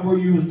forgot what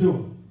you was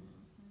doing.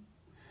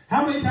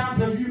 How many times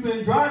have you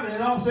been driving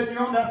and all of a sudden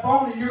you're on that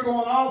phone and you're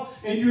going off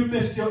and you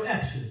missed your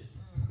exit?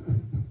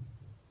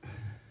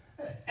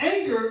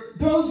 Anger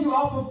throws you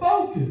off of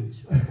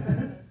focus.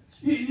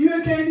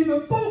 you can't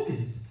even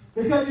focus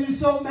because you're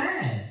so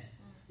mad.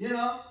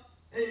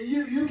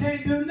 You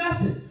can't do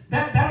nothing.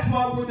 That's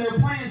why when they're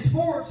playing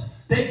sports,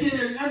 they get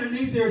in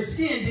underneath their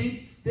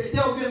skin.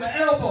 They'll give him an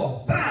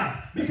elbow. Bam!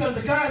 Because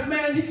the guy's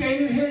mad, he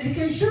can't even hit, he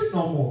can't shoot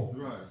no more.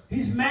 Right.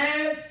 He's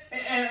mad,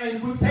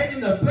 and we've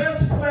taken the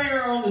best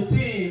player on the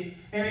team,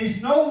 and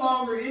he's no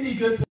longer any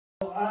good.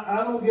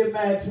 I don't get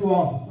mad too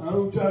often. I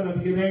don't try not to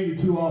get angry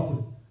too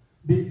often.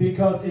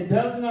 Because it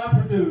does not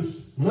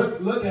produce.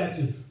 Look at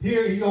you.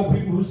 Here you go,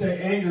 people who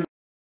say anger.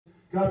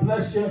 God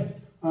bless you.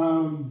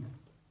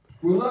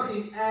 We're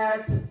looking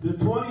at the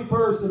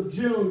 21st of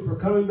June for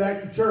coming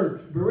back to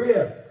church.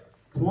 Berea,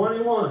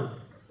 21.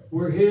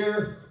 We're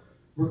here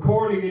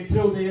recording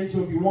until then,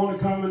 so if you want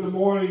to come in the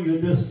morning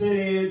and just sit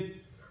in,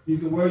 you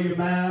can wear your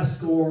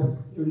mask or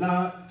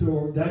not,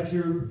 or that's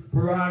your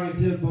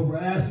prerogative, but we're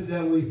asking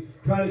that we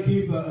try to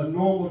keep a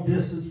normal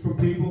distance from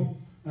people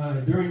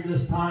during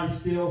this time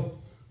still.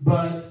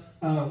 But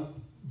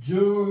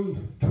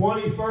June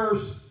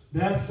 21st,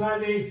 that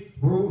Sunday,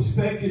 we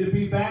expect you to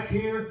be back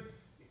here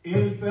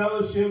in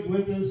fellowship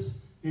with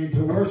us and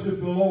to worship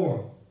the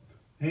Lord.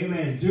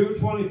 Amen. June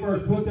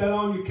 21st, put that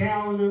on your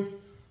calendars.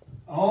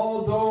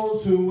 All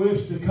those who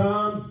wish to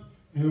come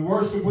and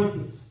worship with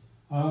us.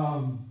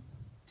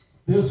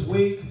 This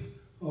week,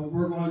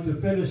 we're going to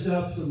finish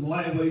up some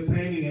lightweight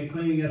painting and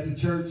cleaning at the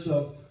church.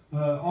 So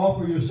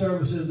offer your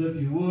services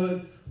if you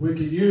would. We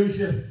could use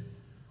you.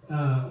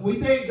 We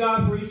thank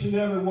God for each and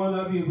every one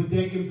of you. We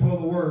thank Him for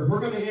the word. We're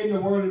going to end the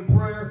word in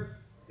prayer,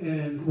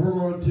 and we're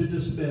going to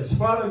dismiss.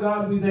 Father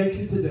God, we thank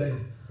you today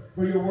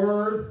for your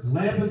word,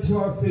 lamp unto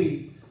our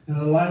feet and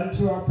a light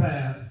unto our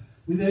path.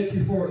 We thank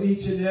you for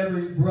each and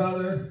every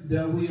brother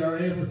that we are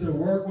able to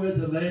work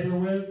with and labor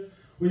with.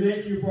 We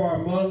thank you for our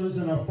mothers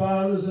and our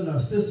fathers and our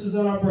sisters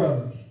and our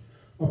brothers.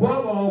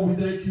 Above all, we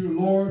thank you,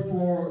 Lord,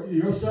 for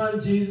your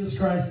Son, Jesus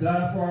Christ,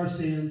 died for our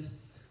sins.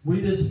 We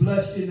just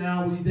bless you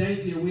now. We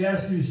thank you. We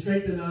ask you to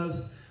strengthen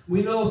us.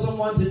 We know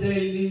someone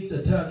today needs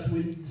a touch.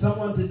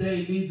 Someone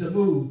today needs a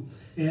move.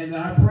 And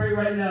I pray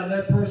right now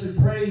that person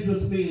prays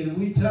with me, and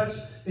we touch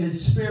in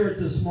spirit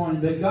this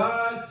morning, that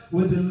God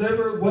would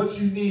deliver what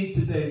you need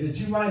today, that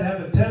you might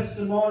have a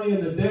testimony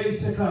in the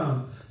days to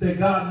come, that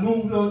God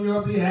moved on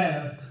your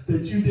behalf,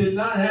 that you did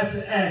not have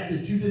to act,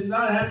 that you did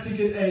not have to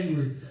get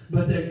angry,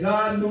 but that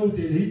God moved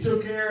it. He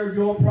took care of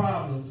your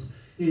problems.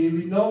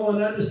 We know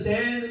and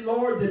understand,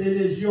 Lord, that it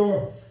is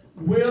your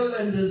will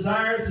and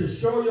desire to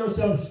show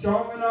yourself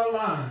strong in our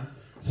lives.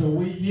 So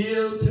we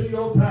yield to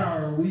your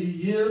power. We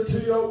yield to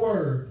your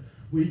word.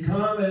 We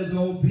come as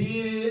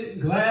obedient,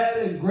 glad,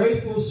 and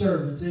grateful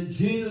servants. In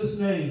Jesus'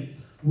 name,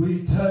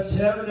 we touch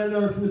heaven and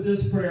earth with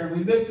this prayer.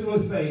 We mix it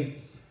with faith.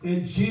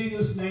 In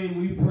Jesus'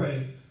 name we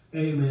pray.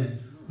 Amen.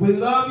 We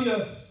love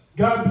you.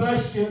 God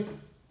bless you.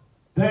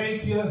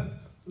 Thank you,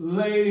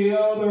 Lady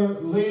Elder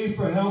Lee,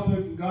 for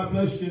helping. God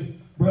bless you.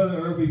 Brother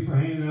Irby for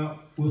hanging out.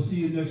 We'll see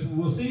you next week.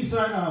 We'll see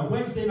you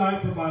Wednesday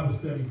night for Bible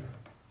study.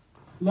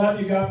 Love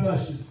you. God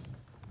bless you.